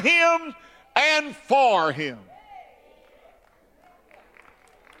by Him and for Him.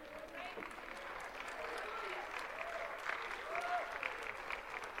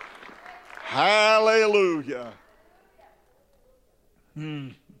 Hallelujah.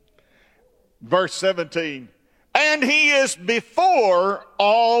 Verse 17. And He is before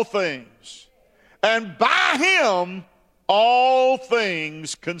all things, and by Him all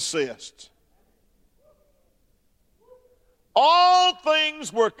things consist. All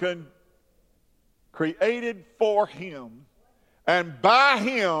things were created for Him, and by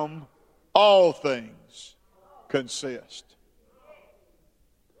Him all things consist.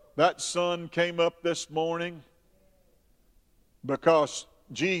 That sun came up this morning because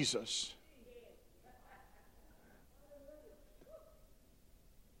Jesus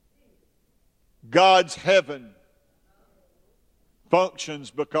God's heaven functions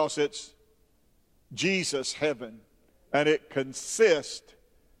because it's Jesus' heaven, and it consists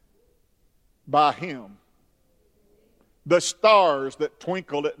by Him. The stars that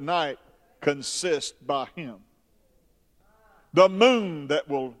twinkle at night consist by Him. The moon that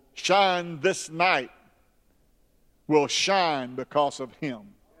will shine this night will shine because of Him.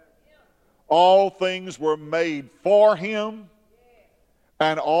 All things were made for Him,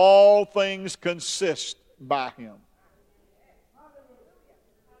 and all things consist by Him.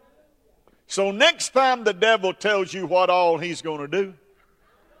 So next time the devil tells you what all he's going to do,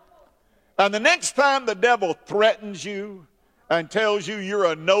 and the next time the devil threatens you and tells you you're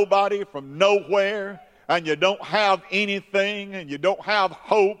a nobody from nowhere, and you don't have anything, and you don't have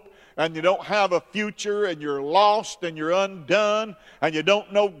hope, and you don't have a future, and you're lost, and you're undone, and you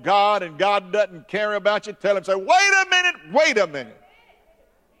don't know God, and God doesn't care about you, tell him, say, wait a minute.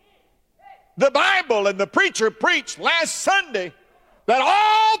 The Bible and the preacher preached last Sunday that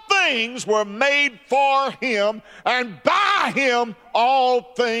all things were made for Him, and by Him all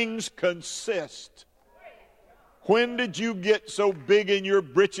things consist. When did you get so big in your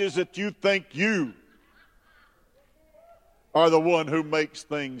britches that you think you are the one who makes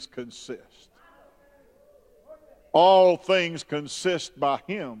things consist. All things consist by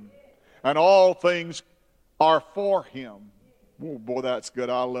Him, and all things are for Him. Oh, boy, that's good.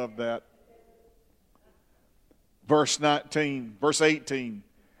 I love that. Verse 18.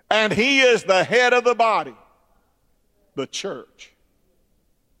 And He is the head of the body, the church.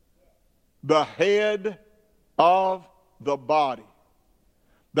 The head of the body.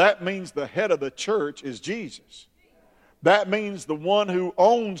 That means the head of the church is Jesus. That means the one who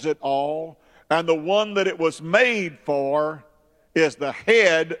owns it all and the one that it was made for is the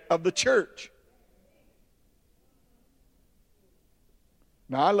head of the church.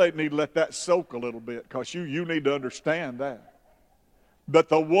 Now, I need to let that soak a little bit because you need to understand that. But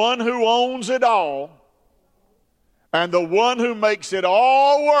the one who owns it all and the one who makes it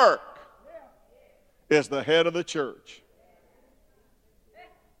all work is the head of the church.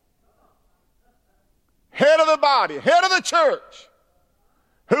 Head of the body, head of the church,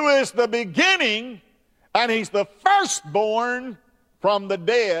 who is the beginning, and He's the firstborn from the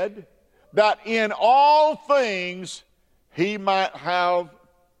dead, that in all things He might have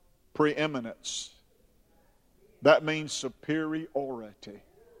preeminence. That means superiority.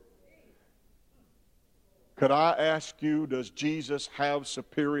 Could I ask you, does Jesus have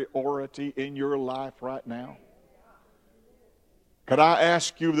superiority in your life right now? Could I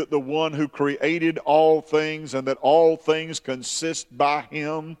ask you that the one who created all things and that all things consist by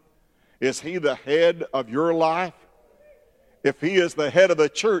Him, is He the head of your life? If He is the head of the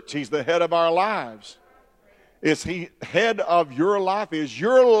church, He's the head of our lives. Is He head of your life? Is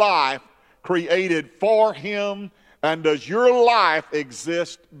your life created for Him, and does your life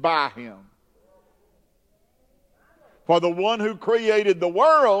exist by Him? For the one who created the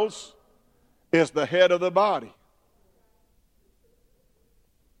worlds is the head of the body.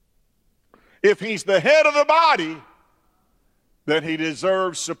 If He's the head of the body, then He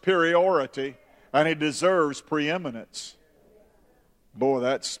deserves superiority and He deserves preeminence. Boy,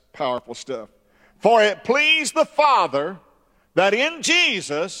 that's powerful stuff. For it pleased the Father that in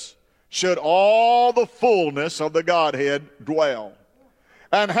Jesus should all the fullness of the Godhead dwell.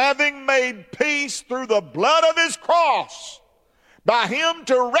 And having made peace through the blood of His cross, by Him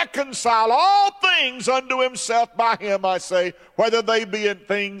to reconcile all things unto Himself, by Him, I say, whether they be in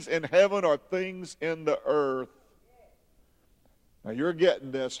things in heaven or things in the earth. Now you're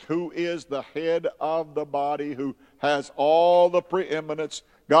getting this. Who is the head of the body, who has all the preeminence,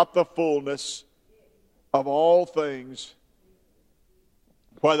 got the fullness of all things,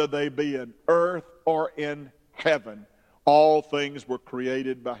 whether they be in earth or in heaven? All things were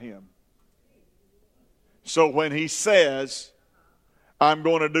created by Him. So when He says, I'm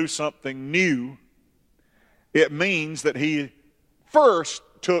going to do something new, it means that He first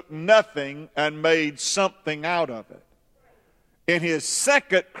took nothing and made something out of it. In His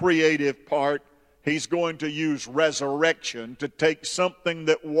second creative part, He's going to use resurrection to take something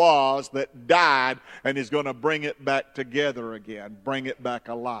that died, and He's going to bring it back together again, bring it back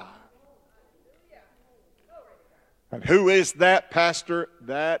alive. And who is that, Pastor?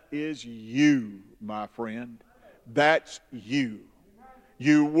 That is you, my friend. That's you.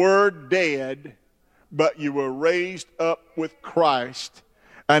 You were dead, but you were raised up with Christ,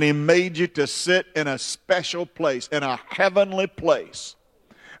 and He made you to sit in a special place, in a heavenly place.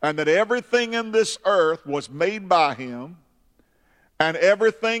 And that everything in this earth was made by Him, and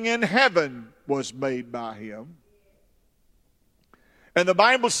everything in heaven was made by Him. And the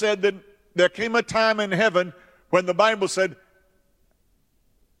Bible said that there came a time in heaven when the Bible said,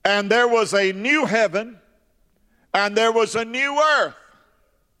 and there was a new heaven, and there was a new earth.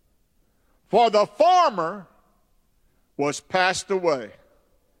 For the former was passed away,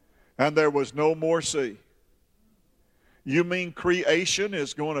 and there was no more sea. You mean creation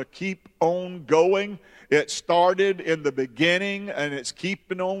is going to keep on going? It started in the beginning and it's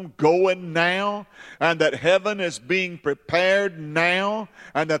keeping on going now, and that heaven is being prepared now,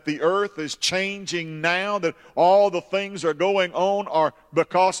 and that the earth is changing now, that all the things are going on are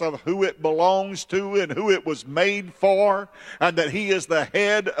because of who it belongs to and who it was made for, and that He is the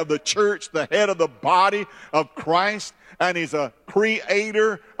head of the church, the head of the body of Christ, and He's a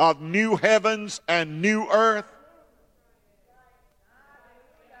creator of new heavens and new earth.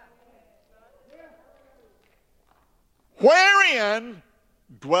 Wherein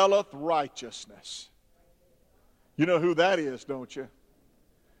dwelleth righteousness. You know who that is, don't you?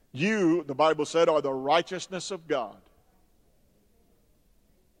 You, the Bible said, are the righteousness of God.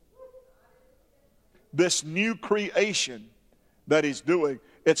 This new creation that He's doing,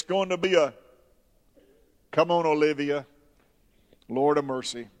 it's going to be a, come on, Olivia, Lord of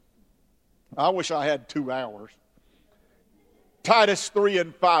mercy. I wish I had 2 hours. Titus 3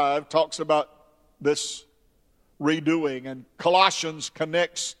 and 5 talks about this redoing, and Colossians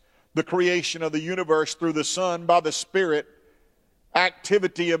connects the creation of the universe through the Son by the Spirit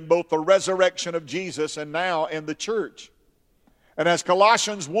activity in both the resurrection of Jesus and now in the church. And as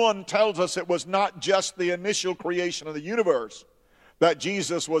Colossians 1 tells us, it was not just the initial creation of the universe that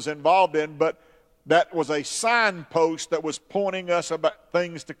Jesus was involved in, but that was a signpost that was pointing us about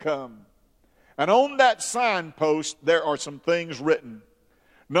things to come. And on that signpost, there are some things written.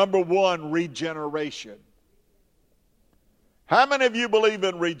 Number one, regeneration. How many of you believe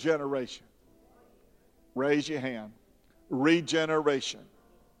in regeneration? Raise your hand. Regeneration.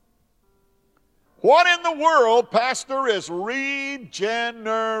 What in the world, Pastor, is regeneration?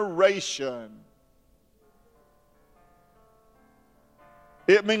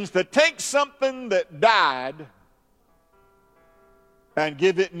 It means to take something that died and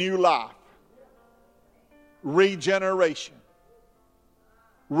give it new life. Regeneration.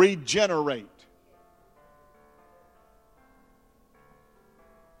 Regenerate.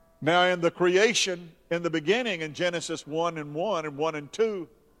 Now in the creation, in the beginning, in Genesis 1 and 1 and 1 and 2,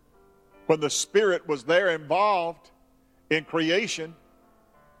 when the Spirit was there involved in creation,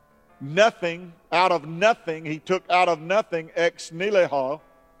 nothing, out of nothing, He took out of nothing ex nihilo.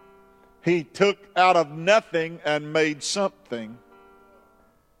 He took out of nothing and made something.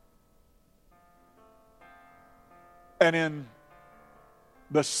 And in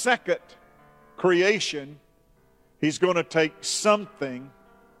the second creation, He's going to take something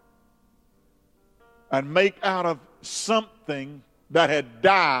and make out of something that had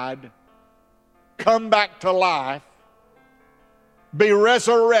died, come back to life, be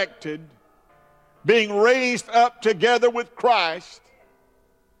resurrected, being raised up together with Christ,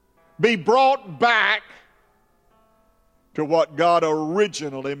 be brought back to what God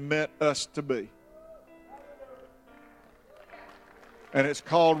originally meant us to be. And it's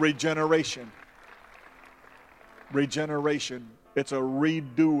called regeneration. Regeneration. It's a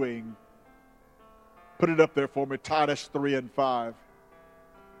redoing. Put it up there for me, Titus 3 and 5.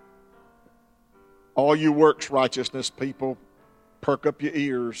 All you works righteousness people, perk up your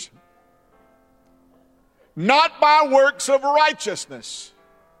ears. Not by works of righteousness,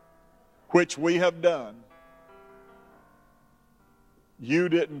 which we have done. You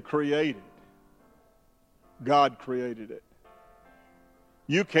didn't create it. God created it.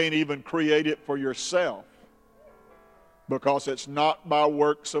 You can't even create it for yourself because it's not by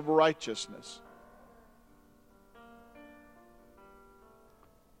works of righteousness.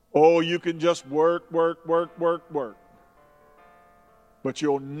 Oh, you can just work. But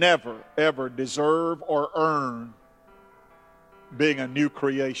you'll never, ever deserve or earn being a new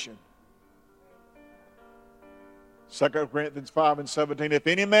creation. 2 Corinthians 5 and 17, if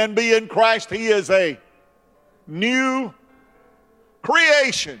any man be in Christ, he is a new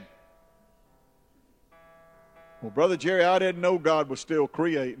creation. Well, Brother Jerry, I didn't know God was still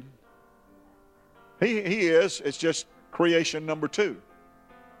creating. He is. It's just creation number 2.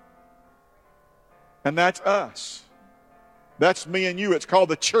 And that's us. That's me and you. It's called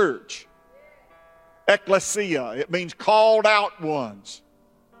the church. Ecclesia. It means called out ones.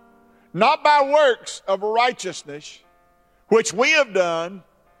 Not by works of righteousness, which we have done,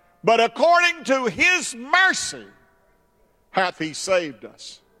 but according to His mercy hath He saved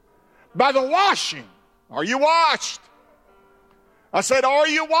us. By the washing. Are you washed? I said, are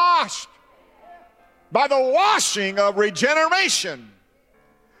you washed? By the washing of regeneration.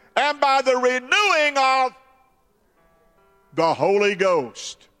 And by the renewing of the Holy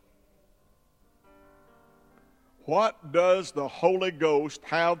Ghost. What does the Holy Ghost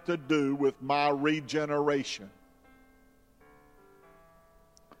have to do with my regeneration?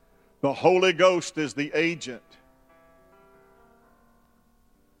 The Holy Ghost is the agent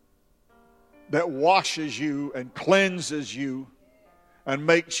that washes you and cleanses you and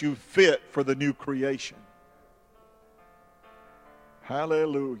makes you fit for the new creation.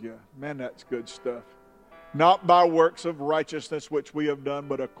 Hallelujah. Man, that's good stuff. Not by works of righteousness which we have done,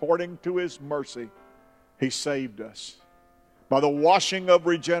 but according to His mercy, He saved us. By the washing of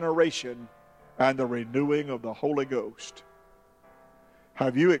regeneration and the renewing of the Holy Ghost.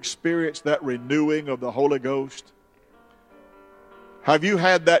 Have you experienced that renewing of the Holy Ghost? Have you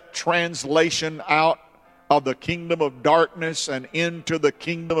had that translation out of the kingdom of darkness and into the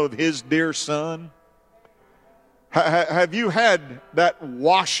kingdom of His dear Son? Have you had that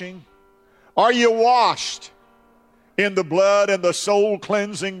washing? Are you washed in the blood and the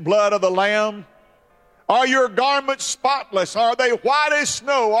soul-cleansing blood of the Lamb? Are your garments spotless? Are they white as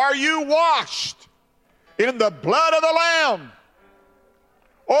snow? Are you washed in the blood of the Lamb?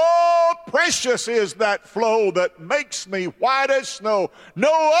 Oh, precious is that flow that makes me white as snow.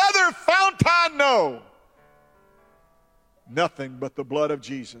 No other fount I know. Nothing but the blood of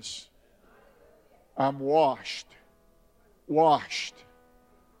Jesus. I'm washed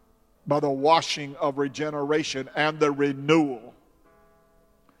by the washing of regeneration and the renewal.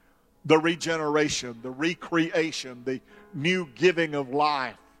 The regeneration, the recreation, the new giving of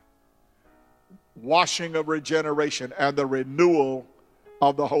life. Washing of regeneration and the renewal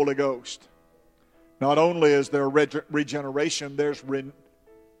of the Holy Ghost. Not only is there regeneration, there's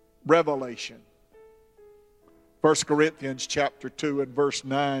revelation. 1 Corinthians chapter 2 and verse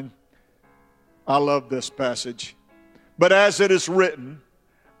 9. I love this passage. But as it is written,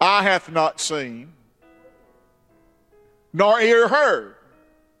 eye hath not seen, nor ear heard.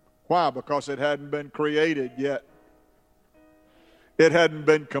 Why? Because it hadn't been created yet. It hadn't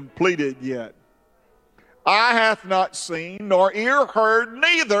been completed yet. Eye hath not seen, nor ear heard,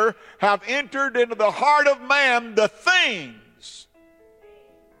 neither have entered into the heart of man the things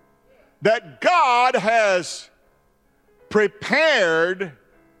that God has prepared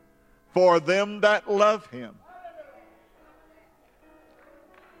for them that love Him.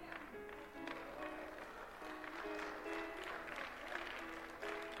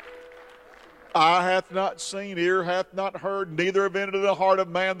 Eye hath not seen, ear hath not heard, neither have entered into the heart of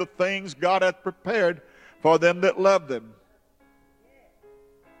man the things God hath prepared for them that love them.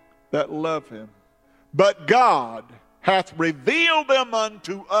 That love Him. But God hath revealed them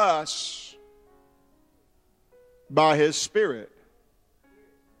unto us by His Spirit.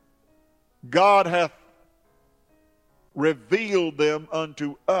 God hath revealed them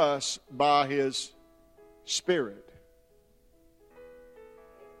unto us by His Spirit.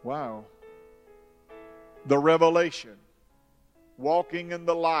 Wow. The revelation. Walking in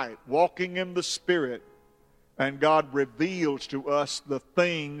the light. Walking in the Spirit. And God reveals to us the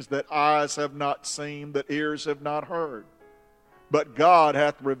things that eyes have not seen, that ears have not heard. But God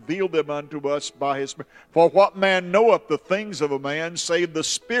hath revealed them unto us by His Spirit. For what man knoweth the things of a man, save the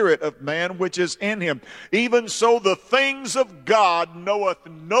Spirit of man which is in him? Even so the things of God knoweth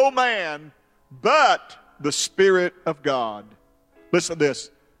no man, but the Spirit of God. Listen to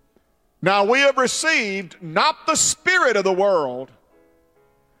this. Now we have received not the spirit of the world,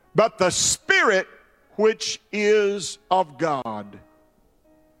 but the Spirit which is of God.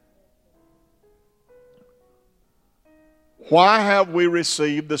 Why have we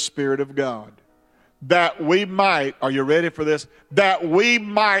received the Spirit of God? That we might, are you ready for this? That we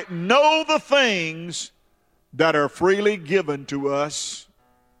might know the things that are freely given to us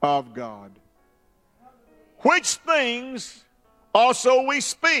of God. Which things also we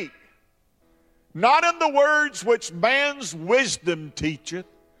speak, not in the words which man's wisdom teacheth,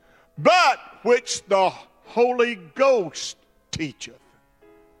 but which the Holy Ghost teacheth,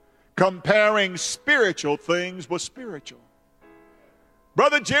 comparing spiritual things with spiritual.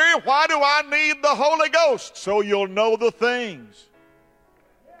 Brother Jerry, why do I need the Holy Ghost? So you'll know the things.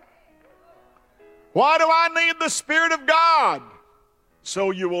 Why do I need the Spirit of God?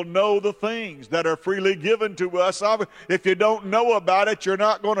 So you will know the things that are freely given to us. If you don't know about it, you're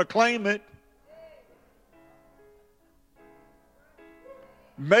not going to claim it.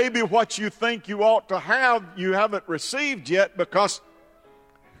 Maybe what you think you ought to have, you haven't received yet because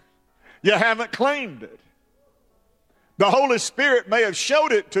you haven't claimed it. The Holy Spirit may have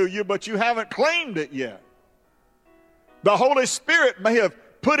showed it to you, but you haven't claimed it yet. The Holy Spirit may have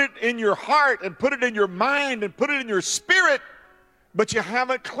put it in your heart and put it in your mind and put it in your spirit, but you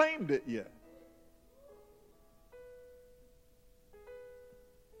haven't claimed it yet.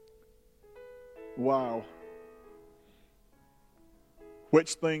 Wow.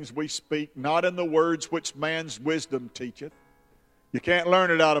 Which things we speak, not in the words which man's wisdom teacheth. You can't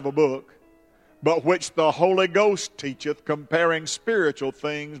learn it out of a book. But which the Holy Ghost teacheth, comparing spiritual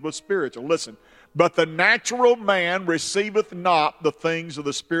things with spiritual. Listen. But the natural man receiveth not the things of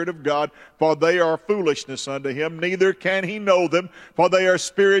the Spirit of God, for they are foolishness unto him, neither can he know them, for they are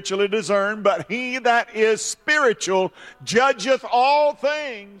spiritually discerned. But he that is spiritual judgeth all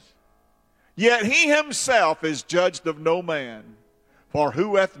things, yet he himself is judged of no man. For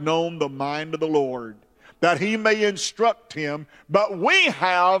who hath known the mind of the Lord, that he may instruct him? But we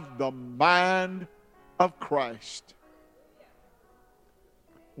have the mind of Christ.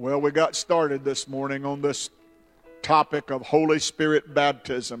 Well, we got started this morning on this topic of Holy Spirit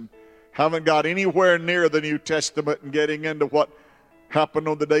baptism. Haven't got anywhere near the New Testament and getting into what happened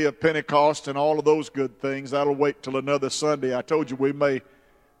on the day of Pentecost and all of those good things. That'll wait till another Sunday. I told you we may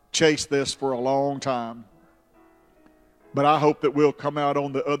chase this for a long time. But I hope that we'll come out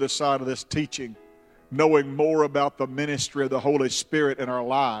on the other side of this teaching knowing more about the ministry of the Holy Spirit in our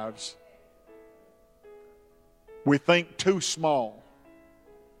lives We think too small.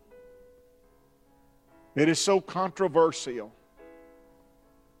 It is so controversial,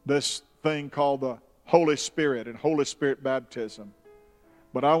 this thing called the Holy Spirit and Holy Spirit baptism.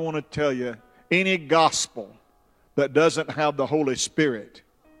 But I want to tell you, any gospel that doesn't have the Holy Spirit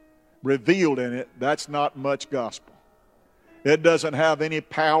revealed in it, that's not much gospel. It doesn't have any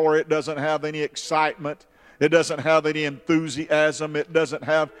power. It doesn't have any excitement. It doesn't have any enthusiasm. It doesn't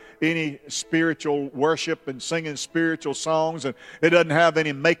have any spiritual worship and singing spiritual songs. And it doesn't have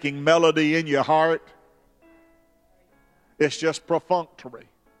any making melody in your heart. It's just perfunctory.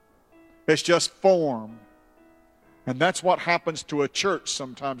 It's just form. And that's what happens to a church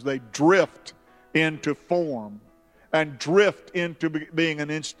sometimes. They drift into form and drift into being an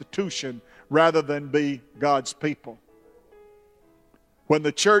institution rather than be God's people. When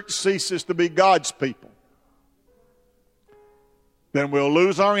the church ceases to be God's people, then we'll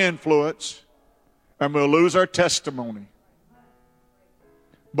lose our influence and we'll lose our testimony.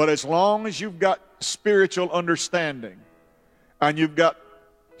 But as long as you've got spiritual understanding and you've got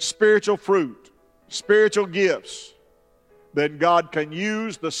spiritual fruit, spiritual gifts, then God can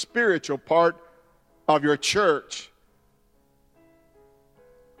use the spiritual part of your church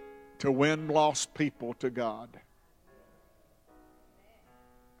to win lost people to God.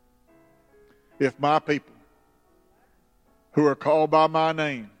 If my people who are called by my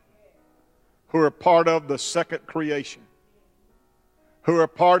name, who are part of the second creation, who are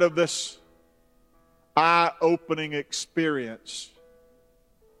part of this eye-opening experience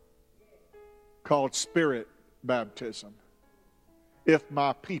called Spirit baptism, if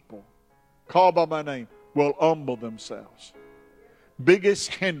my people called by my name will humble themselves.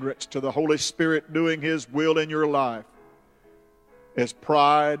 Biggest hindrance to the Holy Spirit doing His will in your life is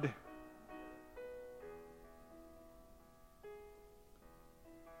pride,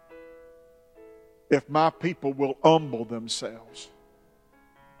 if my people will humble themselves.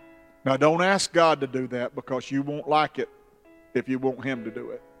 Now, don't ask God to do that, because you won't like it if you want Him to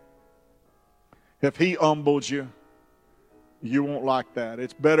do it. If He humbles you, you won't like that.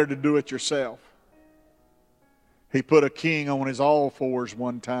 It's better to do it yourself. He put a king on his all fours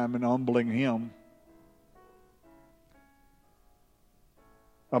one time in humbling him.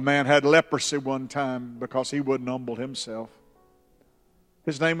 A man had leprosy one time because he wouldn't humble himself.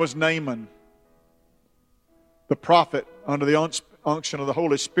 His name was Naaman. The prophet, under the unction of the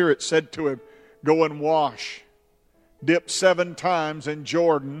Holy Spirit, said to him, "Go and wash. Dip 7 times in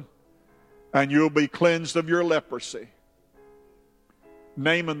Jordan, and you'll be cleansed of your leprosy."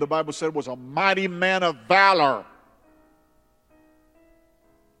 Naaman, the Bible said, was a mighty man of valor.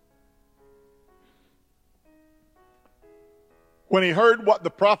 When he heard what the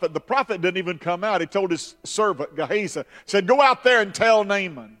prophet didn't even come out. He told his servant, Gehazi, said, "Go out there and tell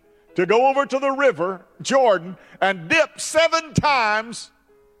Naaman to go over to the river, Jordan, and dip 7 times,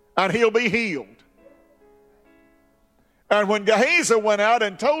 and he'll be healed." And when Gehazi went out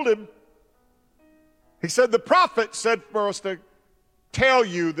and told him, he said, "The prophet said for us to tell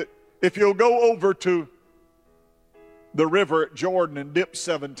you that if you'll go over to the river at Jordan and dip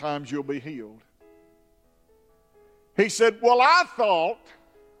 7 times, you'll be healed." He said, "Well, I thought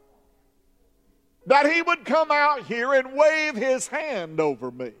that he would come out here and wave his hand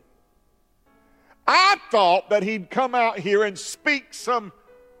over me. I thought that he'd come out here and speak some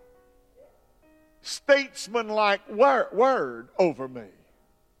statesman-like word over me.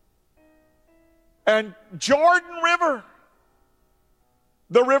 And Jordan River,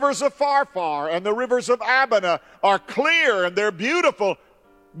 the rivers of Pharpar and the rivers of Abana are clear and they're beautiful,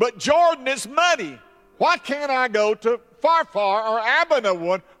 but Jordan is muddy. Why can't I go to Pharpar or Abana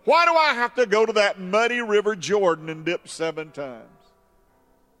one? Why do I have to go to that muddy river Jordan and dip 7 times?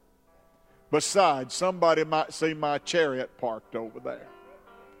 Besides, somebody might see my chariot parked over there."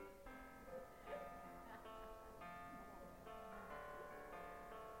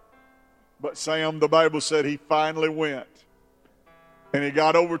 But Sam, the Bible said, he finally went. And he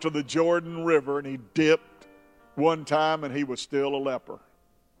got over to the Jordan River and he dipped 1 time and he was still a leper.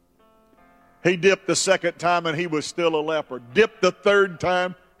 He dipped the 2nd time and he was still a leper. Dipped the 3rd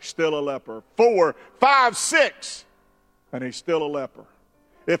time, still a leper. 4, 5, 6, and he's still a leper.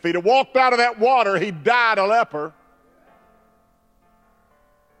 If he'd have walked out of that water, he'd died a leper,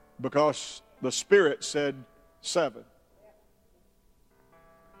 because the Spirit said 7.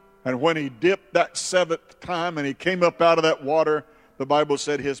 And when he dipped that 7th time and he came up out of that water, the Bible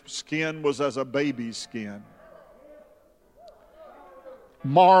said his skin was as a baby's skin.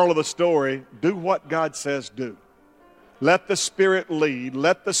 Moral of the story, do what God says do. Let the Spirit lead.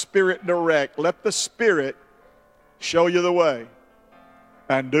 Let the Spirit direct. Let the Spirit show you the way.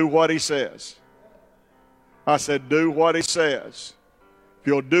 And do what He says. I said, do what He says. If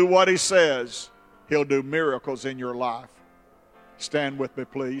you'll do what He says, He'll do miracles in your life. Stand with me,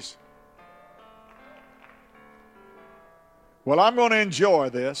 please. Well, I'm going to enjoy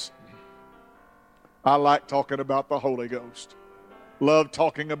this. I like talking about the Holy Ghost. Love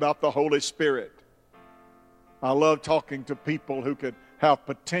talking about the Holy Spirit. I love talking to people who could have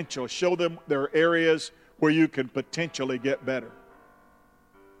potential. Show them there are areas where you can potentially get better.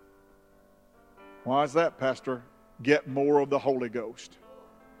 Why is that, Pastor? Get more of the Holy Ghost.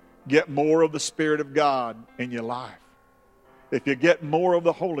 Get more of the Spirit of God in your life. If you get more of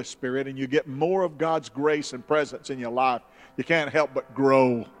the Holy Spirit and you get more of God's grace and presence in your life, you can't help but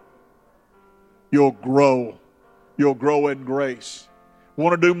grow. You'll grow. You'll grow in grace.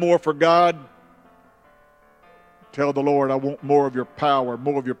 Want to do more for God? Tell the Lord, I want more of your power,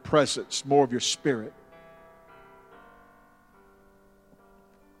 more of your presence, more of your Spirit.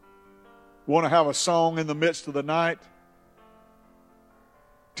 Want to have a song in the midst of the night?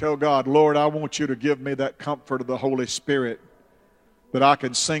 Tell God, Lord, I want you to give me that comfort of the Holy Spirit, that I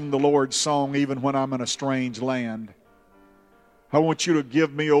can sing the Lord's song even when I'm in a strange land. I want you to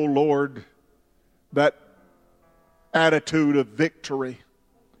give me, oh Lord, that attitude of victory,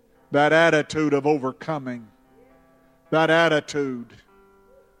 that attitude of overcoming, that attitude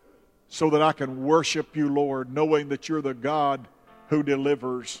so that I can worship you, Lord, knowing that you're the God who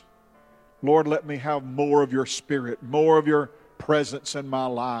delivers. Lord, let me have more of your Spirit, more of your presence in my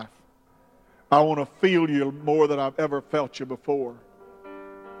life. I want to feel you more than I've ever felt you before.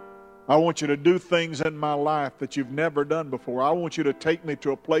 I want you to do things in my life that you've never done before. I want you to take me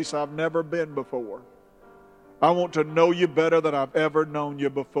to a place I've never been before. I want to know you better than I've ever known you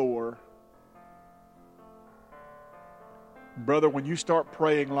before. Brother, when you start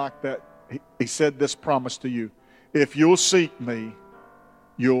praying like that, he said this promise to you. If you'll seek me,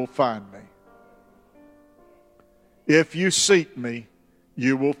 you'll find me. If you seek me,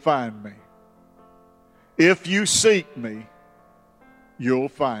 you will find me. If you seek me, you'll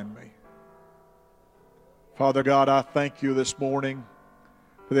find me. Father God, I thank you this morning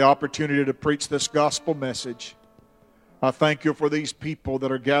for the opportunity to preach this gospel message. I thank you for these people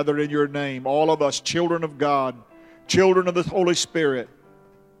that are gathered in your name, all of us children of God, children of the Holy Spirit.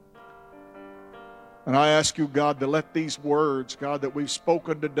 And I ask you, God, to let these words, God, that we've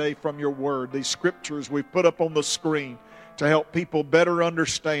spoken today from your word, these scriptures we've put up on the screen to help people better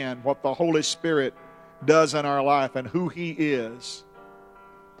understand what the Holy Spirit does in our life and who He is.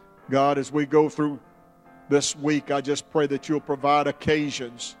 God, as we go through this week, I just pray that you'll provide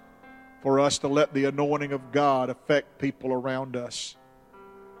occasions for us to let the anointing of God affect people around us.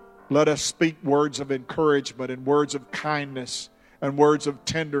 Let us speak words of encouragement and words of kindness and words of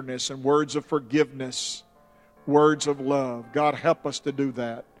tenderness and words of forgiveness, words of love. God, help us to do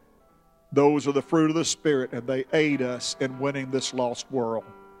that. Those are the fruit of the Spirit, and they aid us in winning this lost world.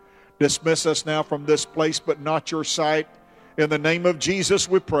 Dismiss us now from this place, but not your sight. In the name of Jesus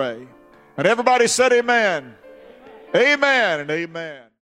we pray. And everybody said amen. Amen and amen.